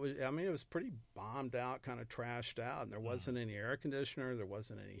 And then it was. I mean, it was pretty bombed out, kind of trashed out, and there wasn't any air conditioner. There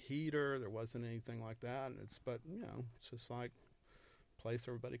wasn't any heater. There wasn't anything like that. And it's just like a place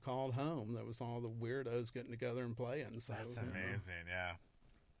everybody called home. That was all the weirdos getting together and playing. So That's amazing, yeah.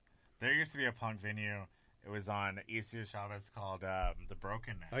 There used to be a punk venue. It was on East Chavez called the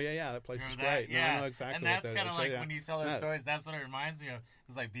Broken Man. Oh yeah, that place is Remember that? great. Yeah. No, I know exactly. And what that's that kind is. of like Yeah. when you tell those Yeah. stories, that's what it reminds me of.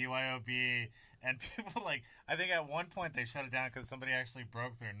 It's like BYOB, and people like, I think at one point they shut it down because somebody actually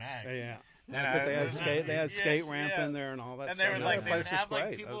broke their neck. Yeah. And Because they had yeah, skate ramp yeah. in there and all that And stuff. they were No, like, that they place would was have like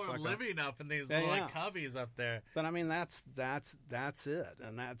great. people That was were like a- living up in these Yeah, little yeah. like cubbies up there. But I mean, that's it,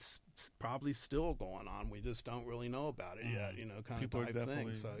 and that's probably still going on. We just don't really know about it yet, kind People are of type thing.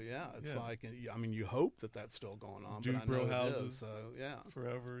 definitely- So yeah, it's yeah. like, I mean, you hope that that's still going on, Dude but I bro know it houses. is. So yeah,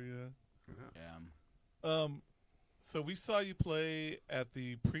 forever, yeah. Yeah. So we saw you play at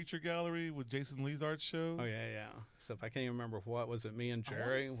the Preacher Gallery with Jason Lee's art show. oh yeah. Except I can't even remember what was it. Me and I wanna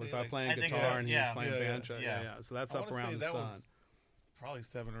Jerry say, was I like- playing I think guitar so, and he yeah. was playing Yeah, yeah. banjo. Yeah. Yeah. So that's I up wanna around say the that sun. was probably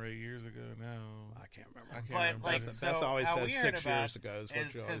 7 or 8 years ago now. I can't remember. I can't But remember. like, Beth, so Beth always how says we 6 heard about years ago is what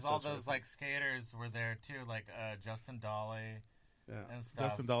is she always because all says. those like skaters were there too, like Justin Dolly Yeah. and stuff.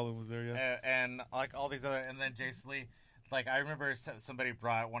 Justin Dolan was there, yeah. And like all these other, and then Jason Lee. Like I remember somebody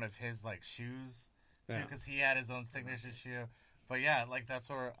brought one of his like shoes too, Yeah. because he had his own signature shoe. But yeah, like that's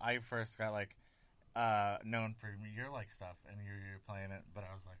where I first got like known for your like stuff, and you're playing it. But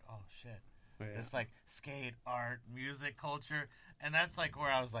I was like, oh shit, Yeah. it's like skate art, music, culture, and that's like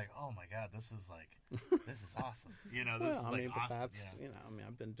where I was like, oh my god, this is awesome. This Well, is I like mean, awesome. but that's yeah. I mean,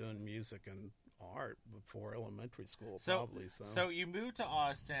 I've been doing music and art before elementary school, So, probably. so you moved to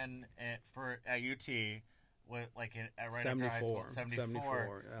Austin at UT, right after high school,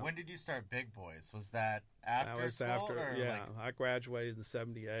 74. Yeah. When did you start Big Boys? Was that after That was school? after, or yeah. like- I graduated in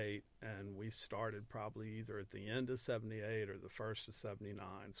 '78, and we started probably either at the end of '78 or the first of '79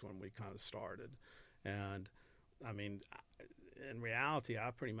 is when we kind of started. And I mean, in reality,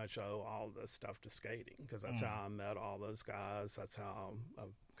 I pretty much owe all this stuff to skating because that's how I met all those guys. That's how I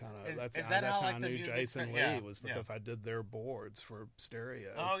kind of Is that how, I like, the knew music Jason sta- Lee yeah, was yeah. because I did their boards for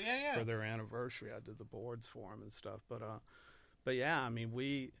stereo. Oh yeah. For their anniversary, I did the boards for them and stuff. But yeah, I mean,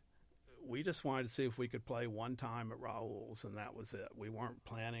 we we just wanted to see if we could play one time at Raoul's, and that was it. We weren't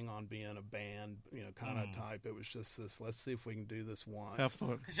planning on being a band, kind of type. It was just this, let's see if we can do this once. Have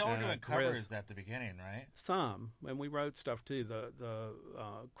fun. Because y'all were doing covers at the beginning, right? Some, and we wrote stuff too.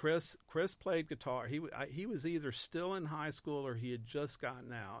 Chris played guitar. He was either still in high school or he had just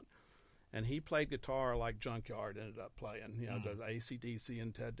gotten out, and he played guitar like Junkyard ended up playing. The AC/DC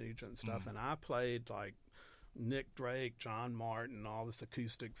and Ted Nugent and stuff, and I played like Nick Drake, John Martin, all this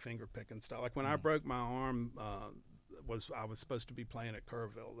acoustic finger picking stuff. Like when I broke my arm, I was supposed to be playing at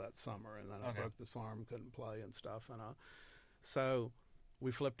Kerrville that summer, and then I broke this arm, couldn't play and stuff, and so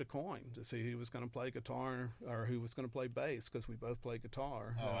we flipped a coin to see who was going to play guitar or who was going to play bass, because we both played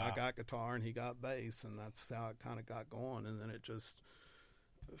guitar. Oh, wow. I got guitar and he got bass, and that's how it kind of got going. And then it just,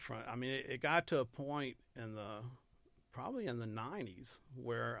 it got to a point probably in the 90s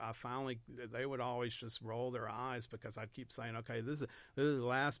where they would always just roll their eyes because I'd keep saying, okay, this is the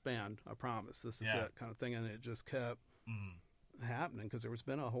last band, I promise, this is it, kind of thing. And it just kept happening because there was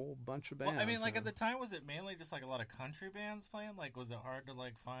been a whole bunch of bands. Well, at the time, was it mainly just like a lot of country bands playing? Like, was it hard to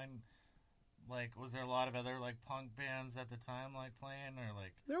like find, like, was there a lot of other like punk bands at the time like playing, or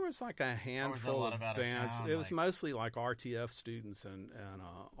like there was like a handful of bands. It was mostly like RTF students and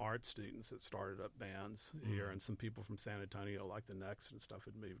art students that started up bands here, and some people from San Antonio, like the Next and stuff,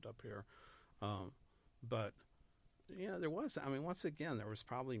 had moved up here. But there was. Once again, there was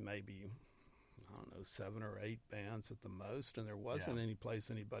probably maybe, I don't know, 7 or 8 bands at the most, and there wasn't any place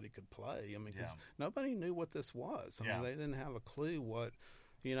anybody could play. Because nobody knew what this was. They didn't have a clue what.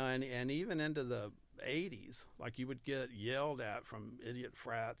 And even into the 80s, like you would get yelled at from idiot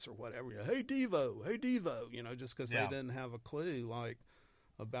frats or whatever. Hey Devo, just because they didn't have a clue, like,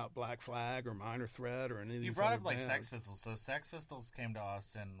 about Black Flag or Minor Threat or any of these. You brought up like bands. Sex Pistols. So Sex Pistols came to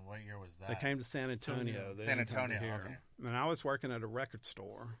Austin. What year was that? They came to San Antonio. San Antonio, here. Okay. And I was working at a record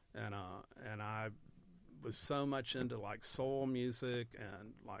store, and I was so much into like soul music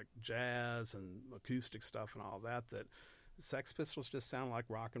and like jazz and acoustic stuff and all that Sex Pistols just sounded like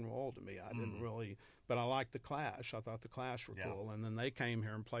rock and roll to me. I didn't really, but I liked the Clash. I thought the Clash were cool. And then they came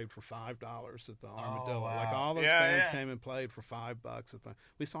here and played for $5 at the Armadillo. Oh, wow. Like all those bands came and played for $5 at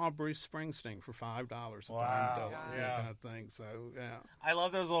we saw Bruce Springsteen for $5 at the Armadillo, kind of thing. So I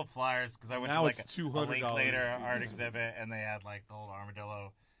love those old flyers because I went Now to like it's a $200 Linklater art exhibit, and they had like the old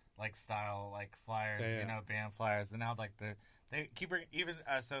Armadillo like style like flyers, band flyers, and now like they keep bringing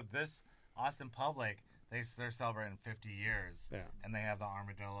so this Austin Public. They're celebrating 50 years, and they have the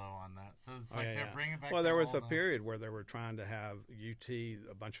Armadillo on that. So it's like they're bringing back. Well, there was a period where they were trying to have UT.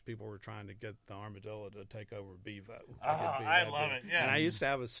 A bunch of people were trying to get the Armadillo to take over Bevo. I love it. Yeah, and I used to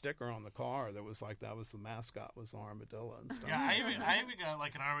have a sticker on the car that was like that was the mascot, was the Armadillo and stuff. Yeah, I even got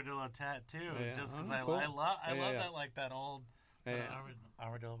like an Armadillo tattoo just because I love that, like that old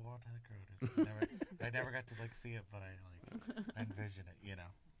Armadillo tattoo. I never got to like see it, but I envision it.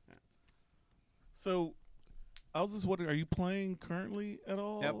 So, I was just wondering, are you playing currently at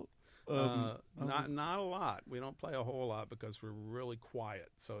all? Yep. Not a lot. We don't play a whole lot because we're really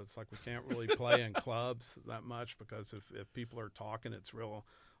quiet. So it's like we can't really play in clubs that much because if people are talking, it's real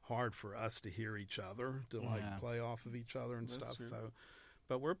hard for us to hear each other, to play off of each other and stuff. True. So,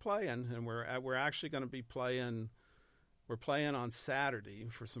 but we're playing, and we're actually going to be playing. We're playing on Saturday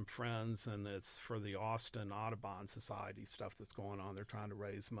for some friends, and it's for the Austin Audubon Society stuff that's going on. They're trying to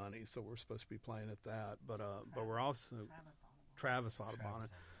raise money, so we're supposed to be playing at that. But we're also Travis Audubon,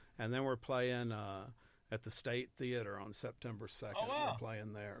 and then we're playing at the State Theater on September 2nd. Oh, wow. We're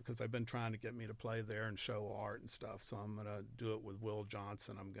playing there because they've been trying to get me to play there and show art and stuff. So I'm gonna do it with Will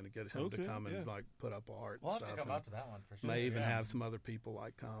Johnson. I'm gonna get him to come and like put up art. We'll and have stuff. to come out to that one for sure. May even have some other people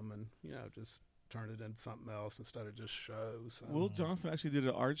like come and just turn it into something else instead of just shows. Will Johnson actually did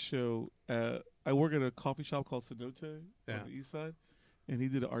an art show. I work at a coffee shop called Cenote on the east side, and he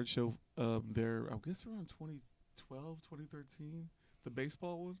did an art show there, I guess around 2012, 2013, the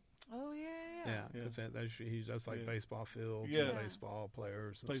baseball one. Oh, He does like baseball fields and baseball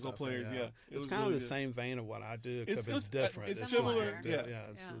players and baseball stuff. players, It's kind of the same vein of what I do, except it's different. It's similar.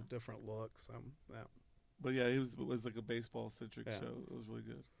 It's a different look. So, But it was like a baseball-centric show. It was really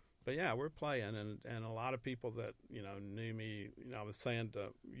good. But we're playing, and a lot of people that knew me. I was saying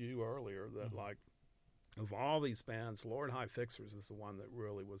to you earlier that like of all these bands, Lord High Fixers is the one that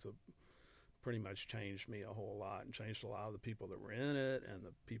really was pretty much changed me a whole lot, and changed a lot of the people that were in it and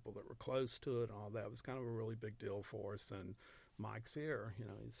the people that were close to it and all that. It was kind of a really big deal for us. And Mike's here,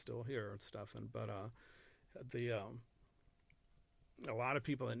 he's still here and stuff. A lot of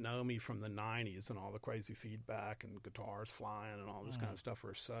people that know me from the 90s and all the crazy feedback and guitars flying and all this kind of stuff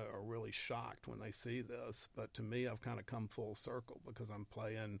are really shocked when they see this. But to me, I've kind of come full circle because I'm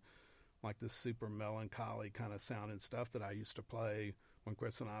playing like this super melancholy kind of sounding stuff that I used to play when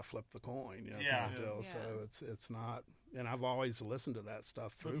Chris and I flipped the coin, you know, Yeah. kind of deal. Yeah. So it's not, and I've always listened to that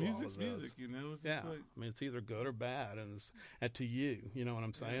stuff But through music's all of this. music, you know. It's just Yeah, like, I mean, it's either good or bad, and to you know what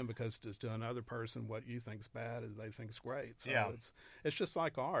I'm saying? Yeah. Because to another person, what you think's bad is they think's great. So Yeah. it's just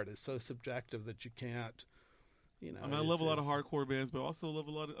like art. It's so subjective that you can't, you know. I mean, I love a lot of it's- hardcore bands, but I also love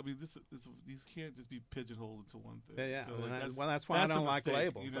a lot of. I mean, these can't just be pigeonholed into one thing. Yeah, So, well, like, that's why I that's a don't like mistake,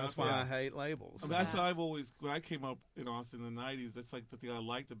 labels. you know? That's why Yeah. I hate labels. I mean, that's how I've always, when I came up in Austin in the 90s, that's like the thing I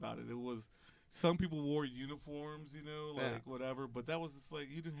liked about it. It was, some people wore uniforms, you know, like Yeah. whatever, but that was just like,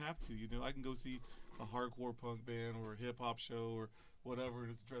 you didn't have to, you know. I can go see a hardcore punk band or a hip hop show or whatever,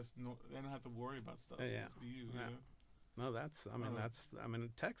 and it's dressed, I don't have to worry about stuff. Yeah. Just be you, Yeah. you know. No, that's. I mean, Uh-huh.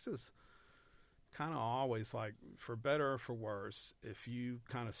 Texas. Kind of always, like, for better or for worse, if you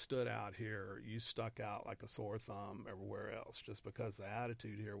kind of stood out here, you stuck out like a sore thumb everywhere else, just because the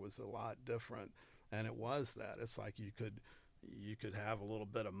attitude here was a lot different. And it was that. It's like you could have a little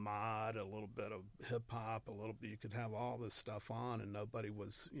bit of mod, a little bit of hip hop, you could have all this stuff on, and nobody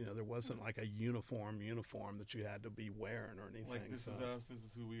was, you know, there wasn't like a uniform that you had to be wearing or anything. Like, this is us, this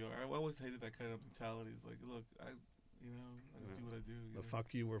is who we are. I always hated that kind of mentality. It's like, look, I just do what I do. You The know?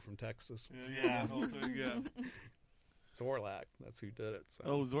 fuck you were from Texas. Yeah, that whole thing, yeah. Zorlak, that's who did it.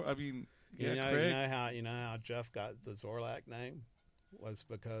 So. I mean, yeah, you know Craig. you know how Jeff got the Zorlak name was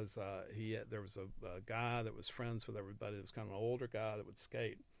because there was a guy that was friends with everybody. It was kind of an older guy that would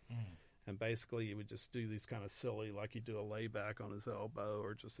skate, and basically he would just do these kind of silly, like he'd do a layback on his elbow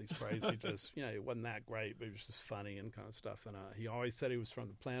or just these crazy, just it wasn't that great, but it was just funny and kind of stuff. And he always said he was from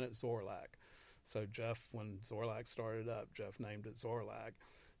the planet Zorlak. So Jeff, when Zorlak started up, Jeff named it Zorlak.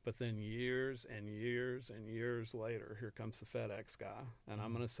 But then years and years and years later, here comes the FedEx guy. And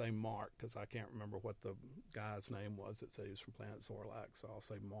I'm going to say Mark because I can't remember what the guy's name was that said he was from Planet Zorlak. So I'll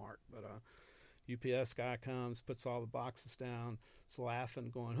say Mark. But UPS guy comes, puts all the boxes down, is laughing,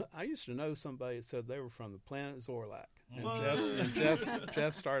 going, I used to know somebody that said they were from the Planet Zorlak. And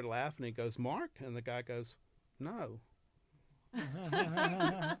Jeff started laughing. He goes, Mark? And the guy goes, no.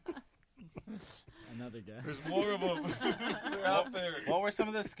 Another guy. There's more of them. They're out there. What were some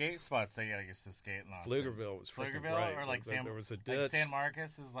of the skate spots that you used to skate in Austin? Pflugerville was freaking Pflugerville, great. or like there was a ditch. like San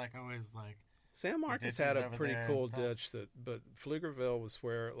Marcos is like always like. San Marcos ditches had a over pretty there cool and stuff. ditch but Pflugerville was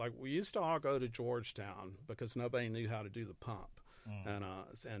where, like, we used to all go to Georgetown because nobody knew how to do the pump.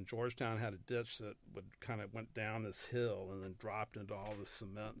 And Georgetown had a ditch that would kind of went down this hill and then dropped into all the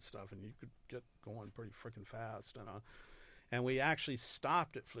cement and stuff, and you could get going pretty freaking fast. And we actually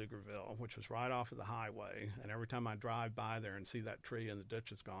stopped at Pflugerville, which was right off of the highway. And every time I drive by there and see that tree and the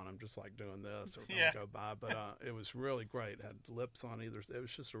ditch is gone, I'm just like doing this or going to go by. But it was really great. It had lips on either. It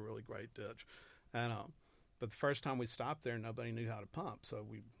was just a really great ditch. And but the first time we stopped there, nobody knew how to pump, so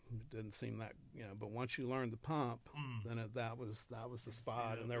we didn't seem that, But once you learned the pump, then that was the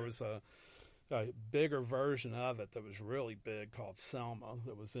spot. And there was a bigger version of it that was really big called Selma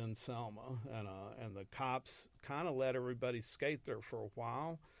that was in Selma, and the cops kind of let everybody skate there for a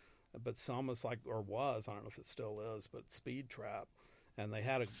while, but Selma's I don't know if it still is, but speed trap, and they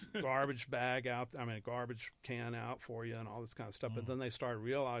had a garbage garbage can out for you and all this kind of stuff. But then they started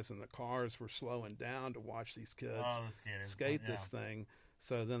realizing the cars were slowing down to watch these kids skate this thing.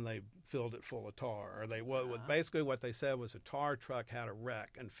 So then they filled it full of tar. Or basically what they said was a tar truck had a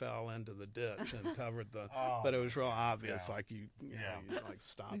wreck and fell into the ditch and covered the. But it was real obvious, like you like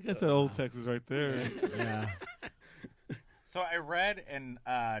stop. I guess that old Texas right there. Yeah. So I read in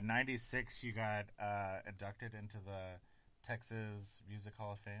 '96 you got inducted into the Texas Music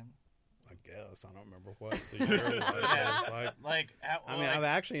Hall of Fame. I guess I don't remember what the year was. I'm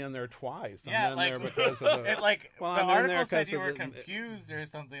actually in there twice. I'm in there because of the. The article said you were confused or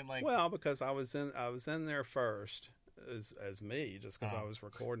something like. Well, because I was in there first as me, just because I was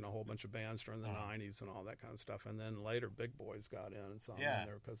recording a whole bunch of bands during the '90s and all that kind of stuff, and then later Big Boys got in, and so I'm in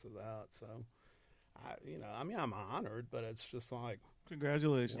there because of that. So, I'm honored, but it's just like.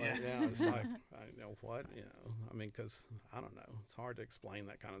 Congratulations. Well, it's like, because I don't know. It's hard to explain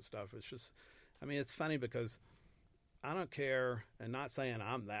that kind of stuff. It's just, it's funny because I don't care, and not saying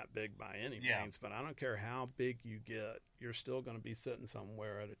I'm that big by any means, but I don't care how big you get, you're still going to be sitting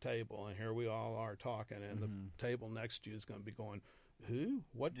somewhere at a table, and here we all are talking, and the table next to you is going to be going, who?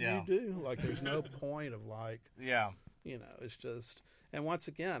 What do you do? Like, there's no point of it's just, and once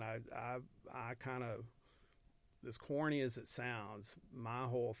again, I kind of, as corny as it sounds, my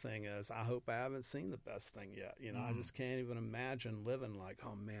whole thing is I hope I haven't seen the best thing yet. I just can't even imagine living like,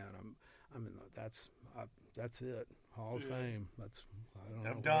 oh man, I'm in that's it, Hall of Fame.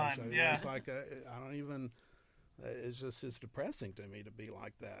 I'm done. It's like I don't even. it's depressing to me to be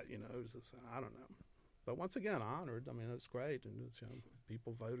like that. It's just, I don't know. But once again, honored. I mean, it's great, and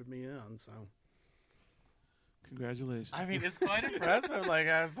people voted me in. So, congratulations. I mean, it's quite impressive. Like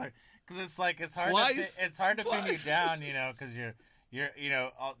I was like, because it's hard to pin you down, because your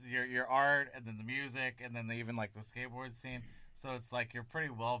art and then the music and then even like the skateboard scene. So it's like you're pretty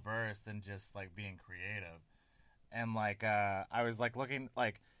well versed in just like being creative, and like I was like looking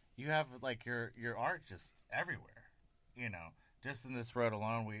like you have like your art just everywhere, Just in this road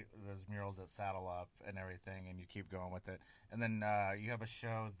alone, there's murals that saddle up and everything, and you keep going with it. And then you have a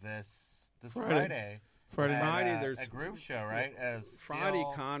show this Friday. Friday, there's a group show, right? As Friday,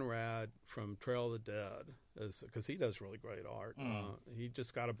 Conrad from Trail of the Dead, because he does really great art. He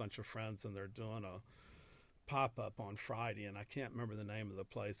just got a bunch of friends, and they're doing a pop-up on Friday, and I can't remember the name of the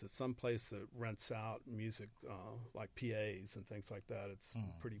place. It's some place that rents out music, like PAs and things like that. It's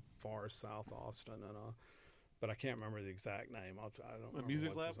pretty far south Austin, and but I can't remember the exact name. I don't know. A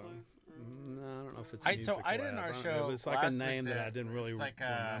music lab place? No, I don't know if it's a music lab. So I did our show. It was like a name that I didn't really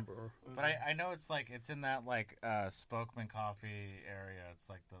remember. But I know it's in that like Spokane Coffee area. It's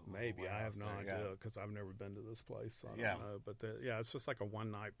like the maybe I have no idea because I've never been to this place. So I don't know. But it's just like a one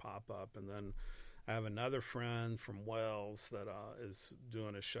night pop up, and then I have another friend from Wells that is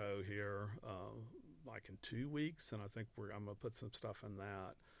doing a show here like in 2 weeks, and I think I'm gonna put some stuff in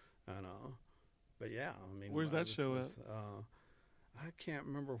that, and. But yeah, I mean, where's that show at? I can't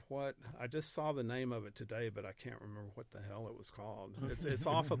remember what. I just saw the name of it today, but I can't remember what the hell it was called. It's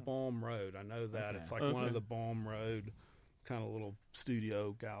off of Bohm Road. I know that it's like one of the Bohm Road kind of little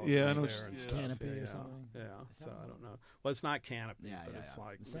studio galleries I know there and stuff. Canopy or something. Yeah, so I don't know. Well, it's not Canopy, but it's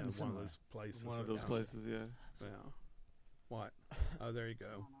like one of those places. One of those places, yeah. Yeah. What? Oh, there you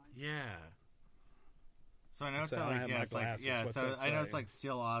go. Yeah. So I know it's So I have my it's like glasses. What's So that I know it's say? like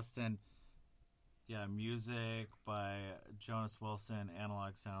Steel Austin. Yeah, music by Jonas Wilson,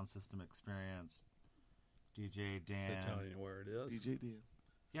 Analog Sound System Experience, DJ Dan. So telling you where it is. DJ Dan.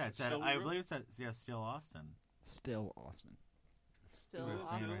 Yeah, it's at. I believe it's at Steel Austin. Still Austin. Still We're seeing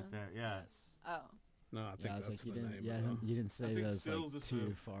Austin. right there. Yeah. Oh, No, I think I was that's like, the you name. didn't. You didn't say think those still like just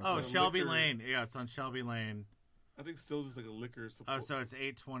too a- far. Oh, Like a Shelby liquor- Lane. Yeah, it's on Shelby Lane. I think Stills is like a liquor Oh, support. so it's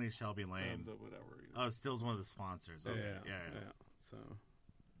 820 Shelby Lane. Whatever. Oh, Still's one of the sponsors. Okay. Yeah. So,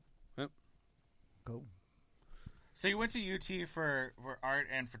 Cool. So you went to UT for art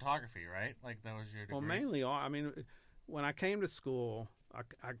and photography, right? Like that was your degree? well, mainly, I mean, when I came to school,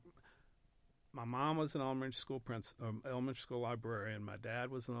 my mom was an elementary school librarian. My dad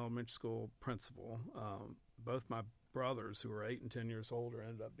was an elementary school principal. Both my brothers, who were 8 and 10 years older,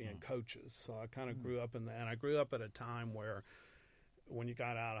 ended up being coaches. So I kind of grew up and I grew up at a time where, when you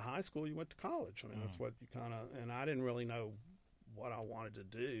got out of high school, you went to college. I mean, that's what you kind of. And I didn't really know what I wanted to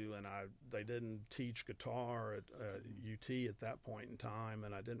do, and they didn't teach guitar at UT at that point in time,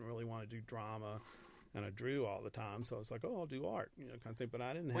 and I didn't really want to do drama, and I drew all the time, so I was like, oh, I'll do art, kind of thing. But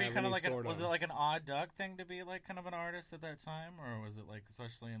I didn't Were you have kind any of like sort of. was it like an odd duck thing to be like kind of an artist at that time, or was it like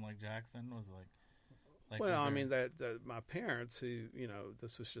especially in like Jackson was it like Well, was I there- mean that my parents, who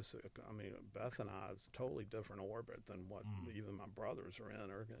this was just, Beth and I is a totally different orbit than what even my brothers are in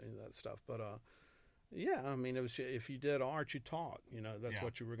or any of that stuff. But yeah, I mean, it was, if you did art, you taught. That's Yeah.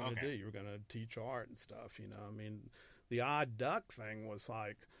 what you were going to Okay. do. You were going to teach art and stuff. I mean, the odd duck thing was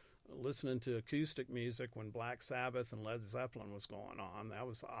like listening to acoustic music when Black Sabbath and Led Zeppelin was going on. That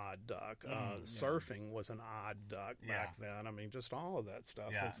was odd duck. Surfing was an odd duck back then. I mean, just all of that stuff.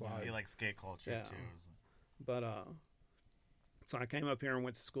 yeah, was like, you like skate culture Yeah. too. but so I came up here and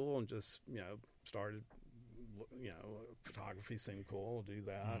went to school and just started. Photography seemed cool. Do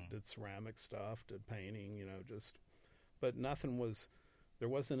that. Did ceramic stuff. Did painting. But nothing was. There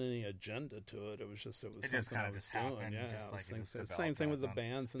wasn't any agenda to it. It was just something just kind I of was just doing. happened, Yeah, just it like was it things. just developed Same thing on with the its own.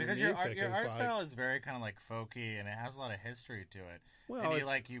 bands and Because the your music. art It was like, style is very kind of like folky, and it has a lot of history to it. well, and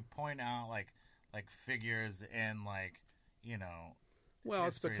it's, you point out like figures in well,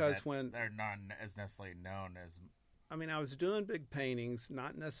 it's history because that when they're not as necessarily known as. I mean, I was doing big paintings,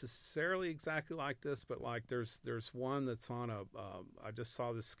 not necessarily exactly like this, but like there's one that's on I just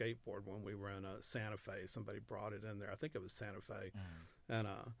saw this skateboard when we were in a Santa Fe. Somebody brought it in there. I think it was Santa Fe, and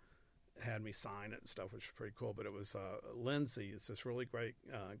had me sign it and stuff, which was pretty cool. But it was Lindsay. It's this really great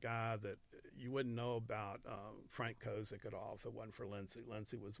guy that you wouldn't know about Frank Kozik at all if it wasn't for Lindsay.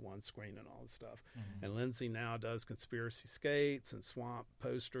 Lindsay was one screen and all this stuff. And Lindsay now does conspiracy skates and swamp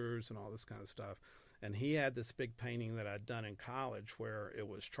posters and all this kind of stuff. And he had this big painting that I'd done in college where it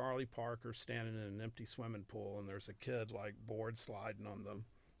was Charlie Parker standing in an empty swimming pool, and there's a kid like board sliding on the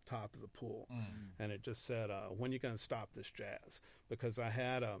top of the pool. And it just said, when you going to stop this jazz? Because I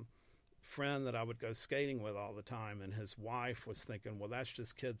had friend that I would go skating with all the time, and his wife was thinking, well, that's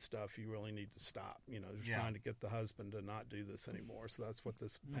just kid stuff. You really need to stop. Just trying to get the husband to not do this anymore. So that's what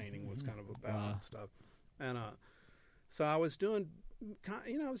this painting was kind of about and stuff. And so I was doing,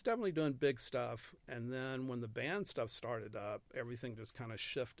 I was definitely doing big stuff. And then when the band stuff started up, everything just kind of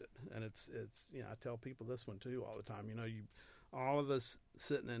shifted. And it's I tell people this one too all the time. All of us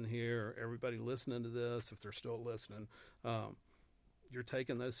sitting in here, everybody listening to this, if they're still listening, you're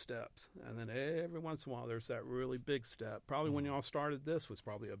taking those steps. And then every once in a while, there's that really big step. Probably when y'all started this was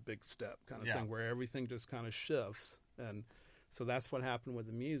probably a big step kind of thing where everything just kind of shifts. And so that's what happened with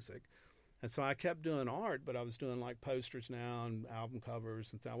the music. And so I kept doing art, but I was doing like posters now and album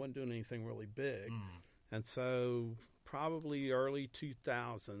covers, and I wasn't doing anything really big. And so probably early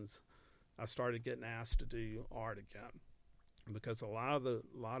 2000s, I started getting asked to do art again. Because a lot of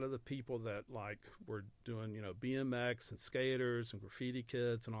the people that like were doing BMX and skaters and graffiti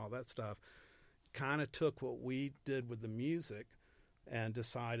kids and all that stuff kind of took what we did with the music and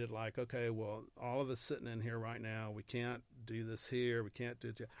decided like, okay, well, all of us sitting in here right now, we can't do this here, we can't do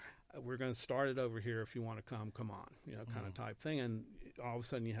it. We're going to start it over here. If you want to come on, kind of type thing. And all of a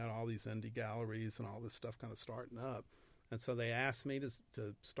sudden you had all these indie galleries and all this stuff kind of starting up. And so they asked me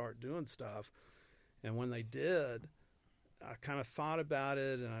to start doing stuff. And when they did, I kind of thought about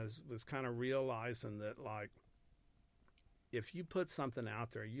it, and I was kind of realizing that, like, if you put something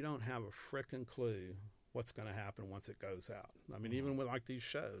out there, you don't have a frickin' clue what's going to happen once it goes out. I mean, even with, like, these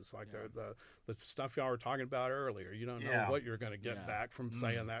shows, like the stuff y'all were talking about earlier, you don't know what you're going to get back from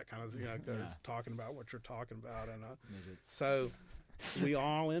saying that kind of, talking about what you're talking about. And so we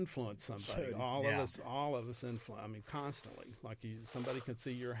all influence somebody. All of us influence. I mean, constantly. Like somebody can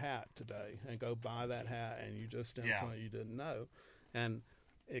see your hat today and go buy that hat, and you just influence. You didn't know. And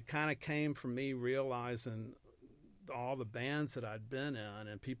it kind of came from me realizing all the bands that I'd been in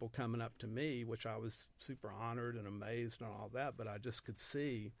and people coming up to me, which I was super honored and amazed and all that. But I just could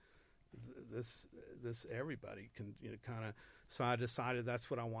see this everybody can kind of. So I decided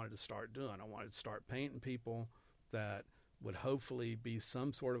that's what I wanted to start doing. I wanted to start painting people that would hopefully be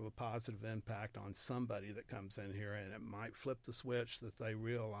some sort of a positive impact on somebody that comes in here, and it might flip the switch that they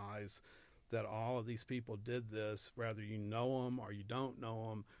realize that all of these people did this, whether you know them or you don't know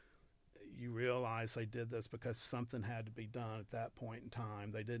them. You realize they did this because something had to be done at that point in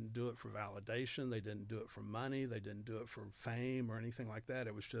time. They didn't do it for validation. They didn't do it for money. They didn't do it for fame or anything like that.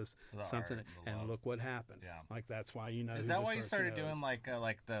 It was just something. And look what happened. Yeah. Like that's why you know. Is that why you started doing like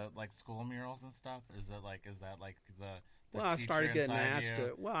the school murals and stuff? Is that like the well, I started getting asked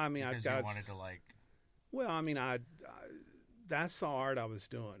to. Well, I mean, I've got. You wanted to like. Well, I mean, that's the art I was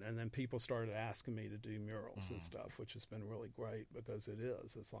doing, and then people started asking me to do murals and stuff, which has been really great because it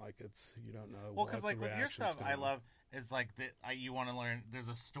is. It's like you don't know. Well, because like with your stuff, I love is like that you want to learn. There's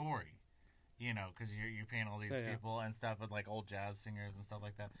a story, because you paint all these people and stuff with like old jazz singers and stuff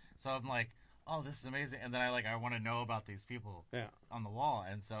like that. So I'm like, oh, this is amazing, and then I want to know about these people on the wall,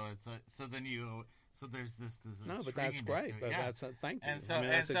 and so it's so then you. So there's this no, but that's great. But that's thank you. And so,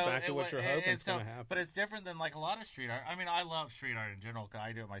 that's exactly what you're hoping is going to happen. But it's different than like a lot of street art. I mean, I love street art in general because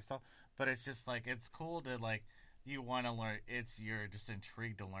I do it myself. But it's just like it's cool to like you want to learn. You're just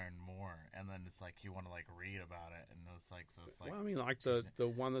intrigued to learn more, and then it's like you want to like read about it, and it's like so it's like. Well, I mean, like the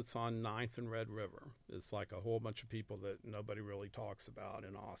one that's on 9th and Red River is like a whole bunch of people that nobody really talks about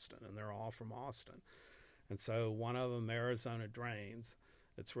in Austin, and they're all from Austin, and so one of them, Arizona Drains.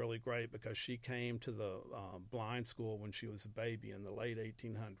 It's really great because she came to the blind school when she was a baby in the late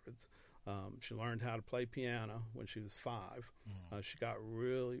 1800s. She learned how to play piano when she was 5. She got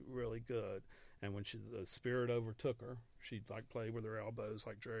really, really good. And when the spirit overtook her, she'd like play with her elbows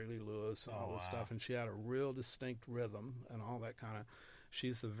like Jerry Lee Lewis and all this stuff. And she had a real distinct rhythm and all that kind of.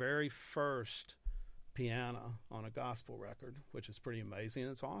 She's the very first piano on a gospel record, which is pretty amazing.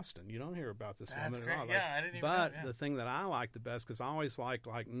 And it's Austin. You don't hear about this woman at all. Yeah, I didn't even But know, the thing that I like the best, because I always like,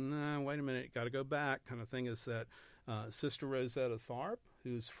 nah, wait a minute, got to go back kind of thing, is that Sister Rosetta Tharpe,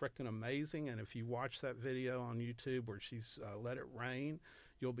 who's freaking amazing. And if you watch that video on YouTube where she's Let It Rain,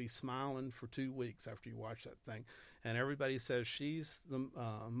 you'll be smiling for 2 weeks after you watch that thing. And everybody says she's the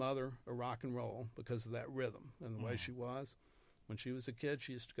mother of rock and roll because of that rhythm and the way she was. When she was a kid,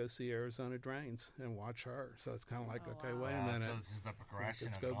 she used to go see Arizona Drains and watch her. So it's kind of like, wait a minute. So this is the progression.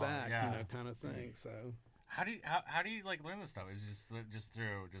 Let's go back, kind of thing. So how do you like learn this stuff? Is it just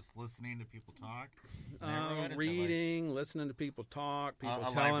through listening to people talk? Reading, listening to people talk,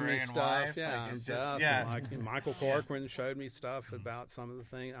 people telling me stuff. Wife, Like Michael Corcoran showed me stuff about some of the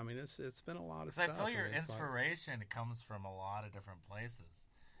things. I mean, it's been a lot of stuff. I feel your inspiration comes from a lot of different places.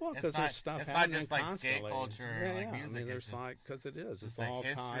 Well, because there's stuff It's not happening just like constantly. skate culture Yeah, and like yeah. music. I mean, it's there's just, like, because it is. It's the all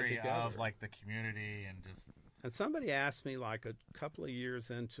tied history together. of like the community and just. And somebody asked me like a couple of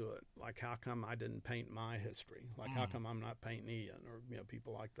years into it, like how come I didn't paint my history? Like how come I'm not painting Ian or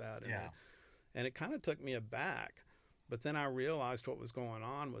people like that? And it kind of took me aback. But then I realized what was going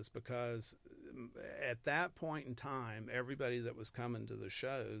on was because at that point in time, everybody that was coming to the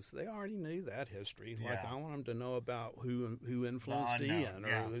shows, they already knew that history. Like I want them to know about who influenced Ian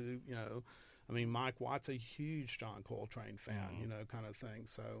or who, I mean, Mike Watt's a huge John Coltrane fan, kind of thing.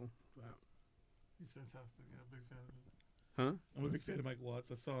 So. He's fantastic. Yeah, big fan of him. Huh? I'm a big fan of Mike Watts.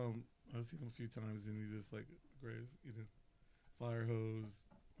 I've seen him a few times, and he's just like greatest. Fire Hose.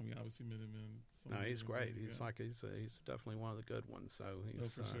 I mean, obviously Minutemen. No, he's great. He's he's definitely one of the good ones. So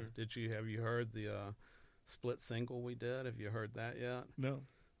he's. for sure. Have you heard the split single we did? Have you heard that yet? No.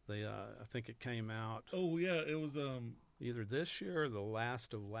 I think it came out. Oh yeah, it was either this year or the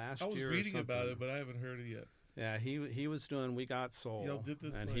last of last year. I was reading about it, but I haven't heard it yet. Yeah, he was doing We Got Soul,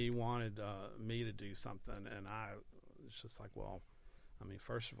 and he wanted me to do something, and I was just like, well, I mean,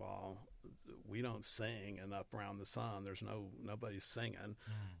 first of all, we don't sing in Up Around the Sun. There's nobody singing,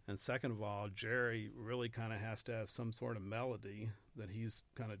 and second of all, Jerry really kind of has to have some sort of melody that he's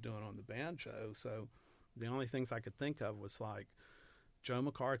kind of doing on the band show. So the only things I could think of was like Joe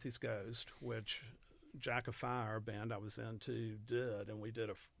McCarthy's Ghost, which Jack of Fire band I was into did, and we did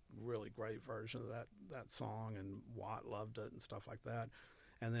a really great version of that song, and Watt loved it and stuff like that.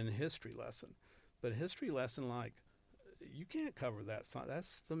 And then History Lesson. But History Lesson, like, you can't cover that song.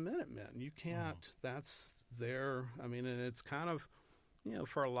 That's the Minutemen. You can't. That's their, I mean, and it's kind of,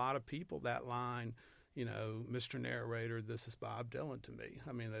 for a lot of people, that line, Mr. Narrator, this is Bob Dylan to me.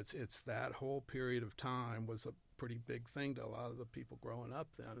 I mean, it's that whole period of time was a pretty big thing to a lot of the people growing up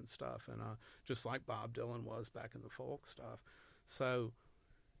then and stuff. And just like Bob Dylan was back in the folk stuff. So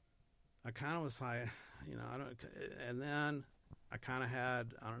I kind of was like, and then I kind of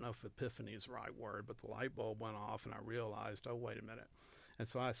had, I don't know if epiphany is the right word, but the light bulb went off and I realized, oh, wait a minute. And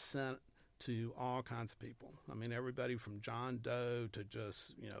so I sent to all kinds of people. I mean, everybody from John Doe to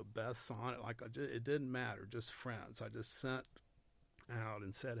just, Beth Sonnet, like it didn't matter, just friends. I just sent out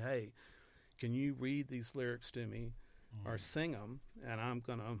and said, hey, can you read these lyrics to me or sing them? And I'm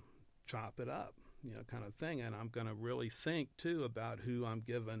going to chop it up, kind of thing. And I'm going to really think, too, about who I'm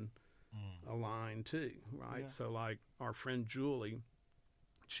giving a line to, right? So like our friend Julie,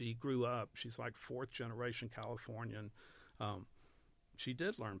 she grew up, she's like fourth generation Californian. She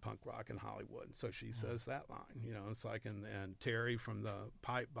did learn punk rock in Hollywood, so she says that line, it's like, and Terry from the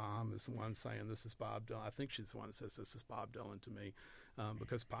Pipe Bomb is the one saying this is Bob Dylan. I think she's the one that says this is Bob Dylan to me,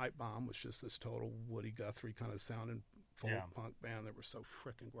 because Pipe Bomb was just this total Woody Guthrie kind of sounding folk punk band that were so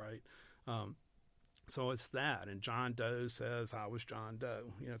freaking great. So it's that, and John Doe says I was John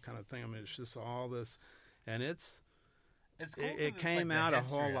Doe, kind of thing. I mean, it's just all this, and cool it came like out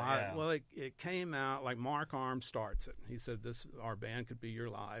history, a whole lot. Yeah. Well, it came out like Mark Arm starts it. He said our band could be your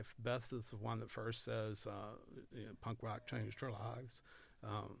life. Beth is the one that first says punk rock changed our lives.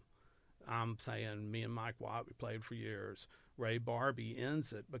 I'm saying me and Mike Watt, we played for years. Ray Barbie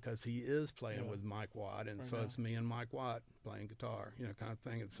ends it because he is playing with Mike Watt, and so it's me and Mike Watt playing guitar, kind of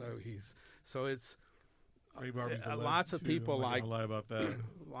thing. And so it's lots of people like lie about that.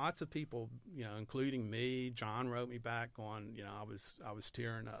 Lots of people, including me. John wrote me back going, I was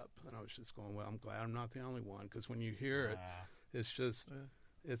tearing up, and I was just going, well, I'm glad I'm not the only one, because when you hear it, it's just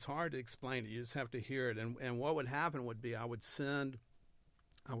it's hard to explain it. You just have to hear it. And what would happen would be I would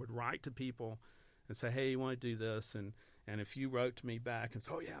write to people and say, hey, you want to do this, and if you wrote to me back and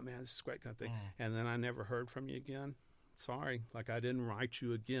said, oh yeah, man, this is great kind of thing, and then I never heard from you again. Sorry, like I didn't write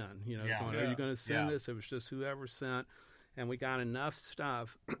you again. Going, are you going to send this? It was just whoever sent, and we got enough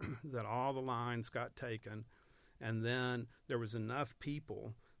stuff that all the lines got taken, and then there was enough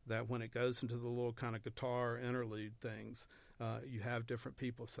people that when it goes into the little kind of guitar interlude things, you have different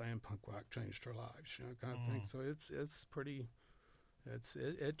people saying punk rock changed our lives, kind of thing. So it's pretty.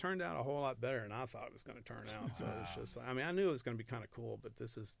 It turned out a whole lot better than I thought it was going to turn out. So it's just, I mean, I knew it was going to be kind of cool, but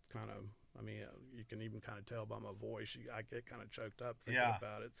this is kind of, I mean, you can even kind of tell by my voice. I get kind of choked up thinking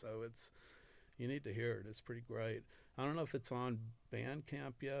about it. So you need to hear it. It's pretty great. I don't know if it's on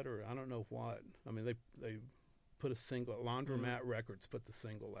Bandcamp yet, or I don't know what. I mean, they put a single, Laundromat Records put the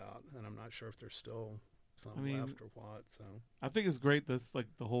single out, and I'm not sure if there's still some left or what. So I think it's great. That's like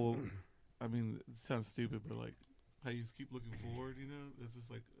the whole. I mean, it sounds stupid, but like how you just keep looking forward. It's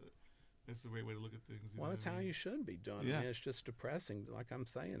just like that's the right way to look at things. Well, that's how you should be doing. Yeah. I mean, it's just depressing. Like I'm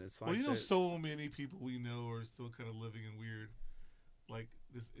saying, it's like so many people we know are still kind of living in weird, like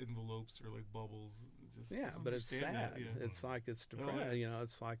this envelopes or like bubbles. Just, Yeah, I don't but it's understand sad. that, yeah. It's like it's depressing. yeah. You know,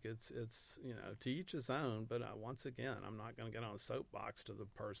 it's like it's to each his own. But once again, I'm not going to get on a soapbox to the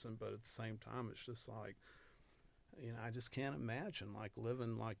person. But at the same time, it's just like, I just can't imagine like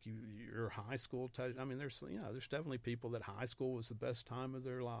living like your high school. I mean, there's definitely people that high school was the best time of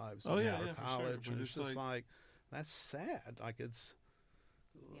their lives. Oh, yeah, or yeah, for college, sure, and but it's it's just like that's sad. Like it's.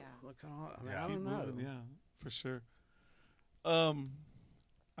 Yeah. Look at all, I mean, Yeah. I Keep don't know. moving, yeah, for sure.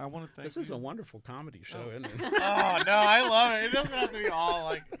 I want to thank This you. is a wonderful comedy show, isn't it? Oh no, I love it. It doesn't have to be all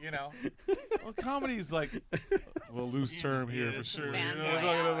like Well, comedy is like a loose term here Yeah, for it's sure. You man know boy what I'm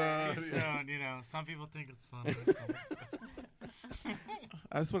talking hour. about? So, Yeah. some people think it's fun. But some...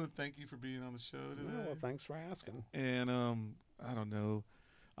 I just want to thank you for being on the show today. Well, thanks for asking. And I don't know.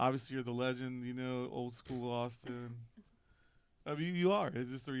 Obviously, you're the legend. Old school Austin. I mean, you are. It's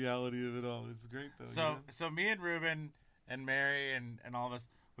just the reality of it all. It's great though. So, so me and Rubin and Mary and all of us,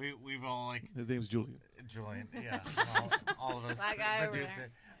 we've all like His name's Julian. Julian, yeah, all of us, That guy over producer. there.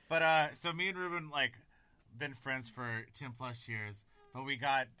 But so me and Rubin like been friends for 10 plus years, but we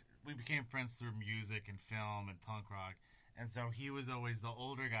became friends through music and film and punk rock, and so he was always the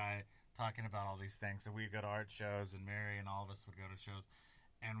older guy talking about all these things. So we'd go to art shows, and Mary and all of us would go to shows,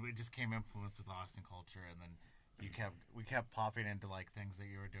 and we just came influenced with Austin culture, and then we kept popping into like things that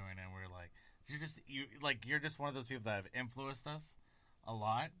you were doing, and we're like, you're just one of those people that have influenced us a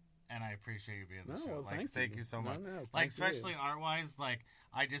lot, and I appreciate you being on the show. Well, Thank you so much. No, Like thank you. especially art wise, like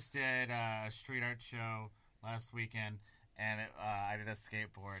I just did a street art show last weekend, and I did a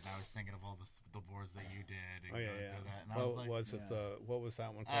skateboard, and I was thinking of all the boards that you did. And Oh yeah, going yeah. through that, and I was like, What was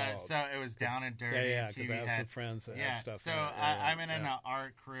that one called? so it was Down and Dirty. yeah, because TV I have had, some friends that yeah. had stuff. So there. I'm in an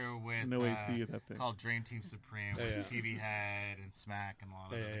art crew with No AC at that thing. called Dream Team Supreme, Yeah, with yeah. TV Head and Smack and a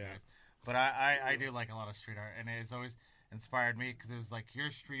lot of Yeah, other yeah. guys. But I do like a lot of street art, and it's always inspired me because it was like your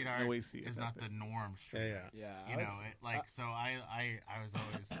street art No AC at is that not thing. the norm street Yeah, art. Yeah, You know, so I was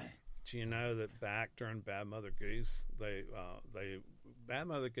always Do you know that back during Bad Mother Goose, they Bad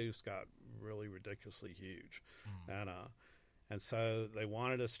Mother Goose got really ridiculously huge, and so they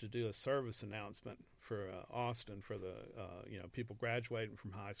wanted us to do a service announcement for Austin for the people graduating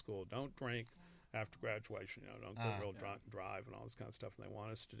from high school. Don't drink after graduation. Don't go real drunk, drive, and all this kind of stuff. And they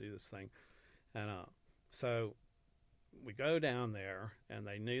want us to do this thing, and so we go down there, and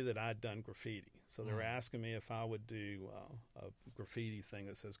they knew that I'd done graffiti. So they were asking me if I would do a graffiti thing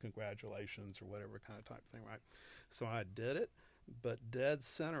that says congratulations or whatever kind of type thing, right? So I did it, but dead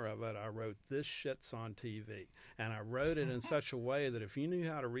center of it, I wrote, "This shit's on TV." And I wrote it in such a way that if you knew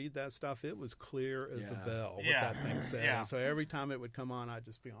how to read that stuff, it was clear as a bell what Yeah. that thing said. Yeah. And so every time it would come on, I'd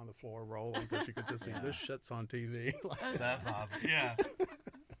just be on the floor rolling because you could just see, "This shit's on TV." that's awesome. Yeah.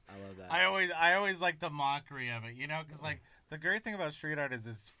 I love that. I always like the mockery of it, because like the great thing about street art is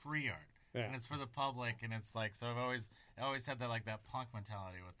it's free art. Yeah. And it's for the public, and it's like, so I always had that like that punk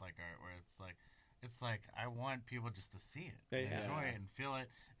mentality with like art, where it's like I want people just to see it, and enjoy it, and feel it,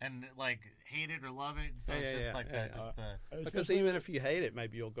 and like hate it or love it. So it's just like that. Just the Because even if you hate it,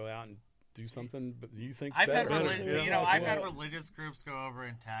 maybe you'll go out and do something but you think's I've had better. I've had religious groups go over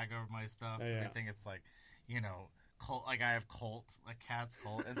and tag over my stuff. Yeah. I think it's like cult. Like I have cult, like Cat's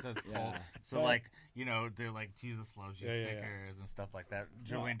cult, and so it's Yeah. cult. So But- like they're like Jesus loves you Yeah, yeah, stickers and stuff like that.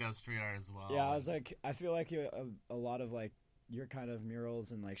 Julian does street art as well. Yeah, I was like, I feel like a lot of like your kind of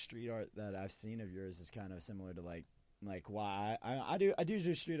murals and like street art that I've seen of yours is kind of similar to like why I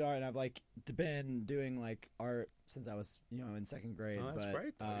do street art, and I've like been doing like art since I was in second grade. Oh, that's but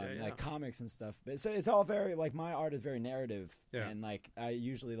great, though. Yeah. like comics and stuff. But so it's all very like my art is very narrative, and like I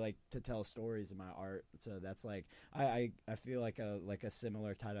usually like to tell stories in my art. So that's like I feel like a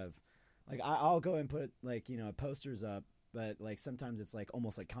similar type of like I'll go and put like posters up. But like sometimes it's like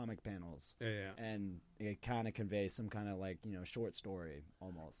almost like comic panels, and it kind of conveys some kind of like short story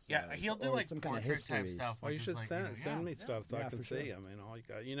almost. Yeah, he'll do or like some kind of portrait type histories. stuff. Well, you which should is like, send me stuff so I Yeah, can for see. sure. I mean, all you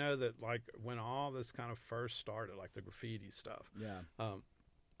got, that like when all this kind of first started, like the graffiti stuff. Yeah.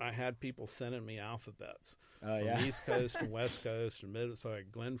 I had people sending me alphabets Oh from yeah. East Coast and West Coast and Mid. So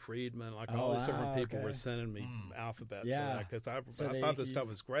like Glenn Friedman, like all Oh, these different wow, people okay. were sending me alphabets. Yeah. Because I So they thought could this stuff use-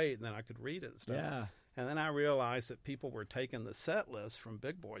 was great, and then I could read it and stuff. Yeah. And then I realized that people were taking the set list from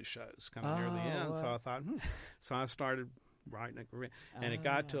Big Boy shows coming near the end. So I thought, So I started writing it, and it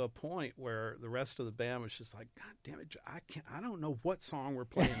got to a point where the rest of the band was just like, "God damn it, I don't know what song we're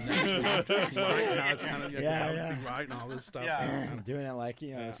playing next." I'm just writing. I was kind of, I would be writing all this stuff. Yeah. Doing it like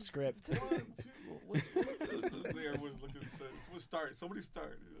a script. Everyone's looking. We'll start. Somebody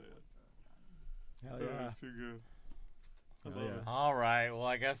start. Hell That yeah. was too good. I Hell love it. All right. Well,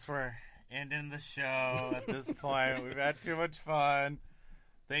 I guess we're ending the show at this point. We've had too much fun.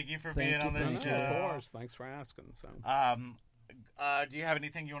 Thank you for Thank being you on for this the show. Of course. Thanks for asking. So. Do you have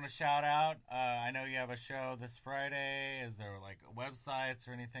anything you want to shout out? I know you have a show this Friday. Is there like websites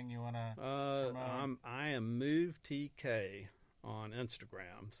or anything you want to? I am MoveTK on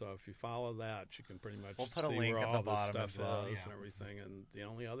Instagram. So if you follow that, you can pretty much We'll put a see link where at the all this bottom stuff as well, is yeah. and everything. And the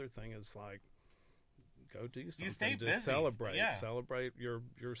only other thing is like, go do something. You stay Just busy. celebrate. Yeah. Celebrate your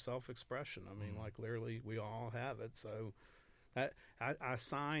self-expression. I mean, like literally, we all have it. So I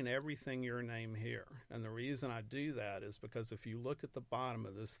sign everything your name here. And the reason I do that is because if you look at the bottom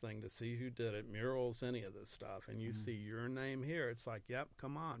of this thing to see who did it, murals, any of this stuff, and you see your name here, it's like, yep,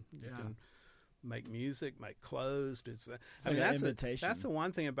 come on. You can make music, make clothes. I mean, like an invitation. that's the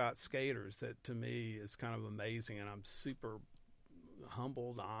one thing about skaters that to me is kind of amazing, and I'm super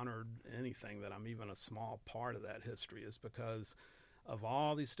humbled, honored, anything that I'm even a small part of that history is because of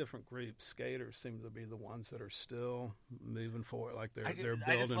all these different groups, skaters seem to be the ones that are still moving forward. Like they're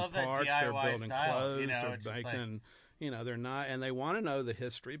building love that parks, they're DIY building style, clothes, you know, they're it's just making. They're not, and they want to know the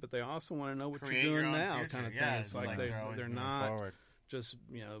history, but they also want to know what Create you're your doing own now, future. kind of Yeah, thing. it's It's like like they're always they're moving not forward. just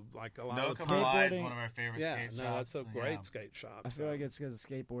like a lot No of Kamala is skateboarding- one of our favorite yeah, skate no, shops. it's a great skate shop. I feel so. like it's because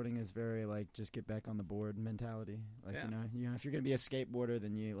skateboarding is very like just get back on the board mentality. Like Yeah. you know, if you're gonna be a skateboarder,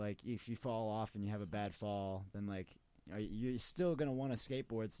 then you like if you fall off and you have a bad fall, then like you're still gonna want to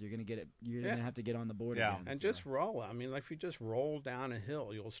skateboard, so you're gonna get it. You're gonna have to get on the board Yeah. again. And so. just roll. I mean, like if you just roll down a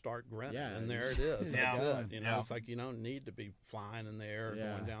hill, you'll start grinning, Yeah, and there it is. That's Yeah. it. You know, Yeah. it's like you don't need to be flying in the air,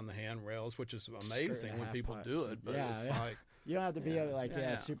 Yeah. going down the handrails, which is Skirt amazing when half people pipes. do it. But Yeah, it's yeah. like, You don't have to be like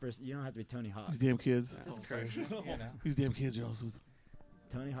Yeah. super. You don't have to be Tony Hawk. These damn kids. Just crazy, you know. These damn kids are also.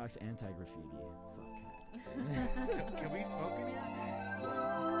 Tony Hawk's anti-graffiti. Fuck. Can we smoke in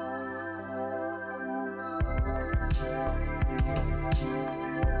here?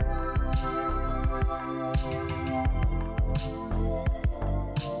 Thank you.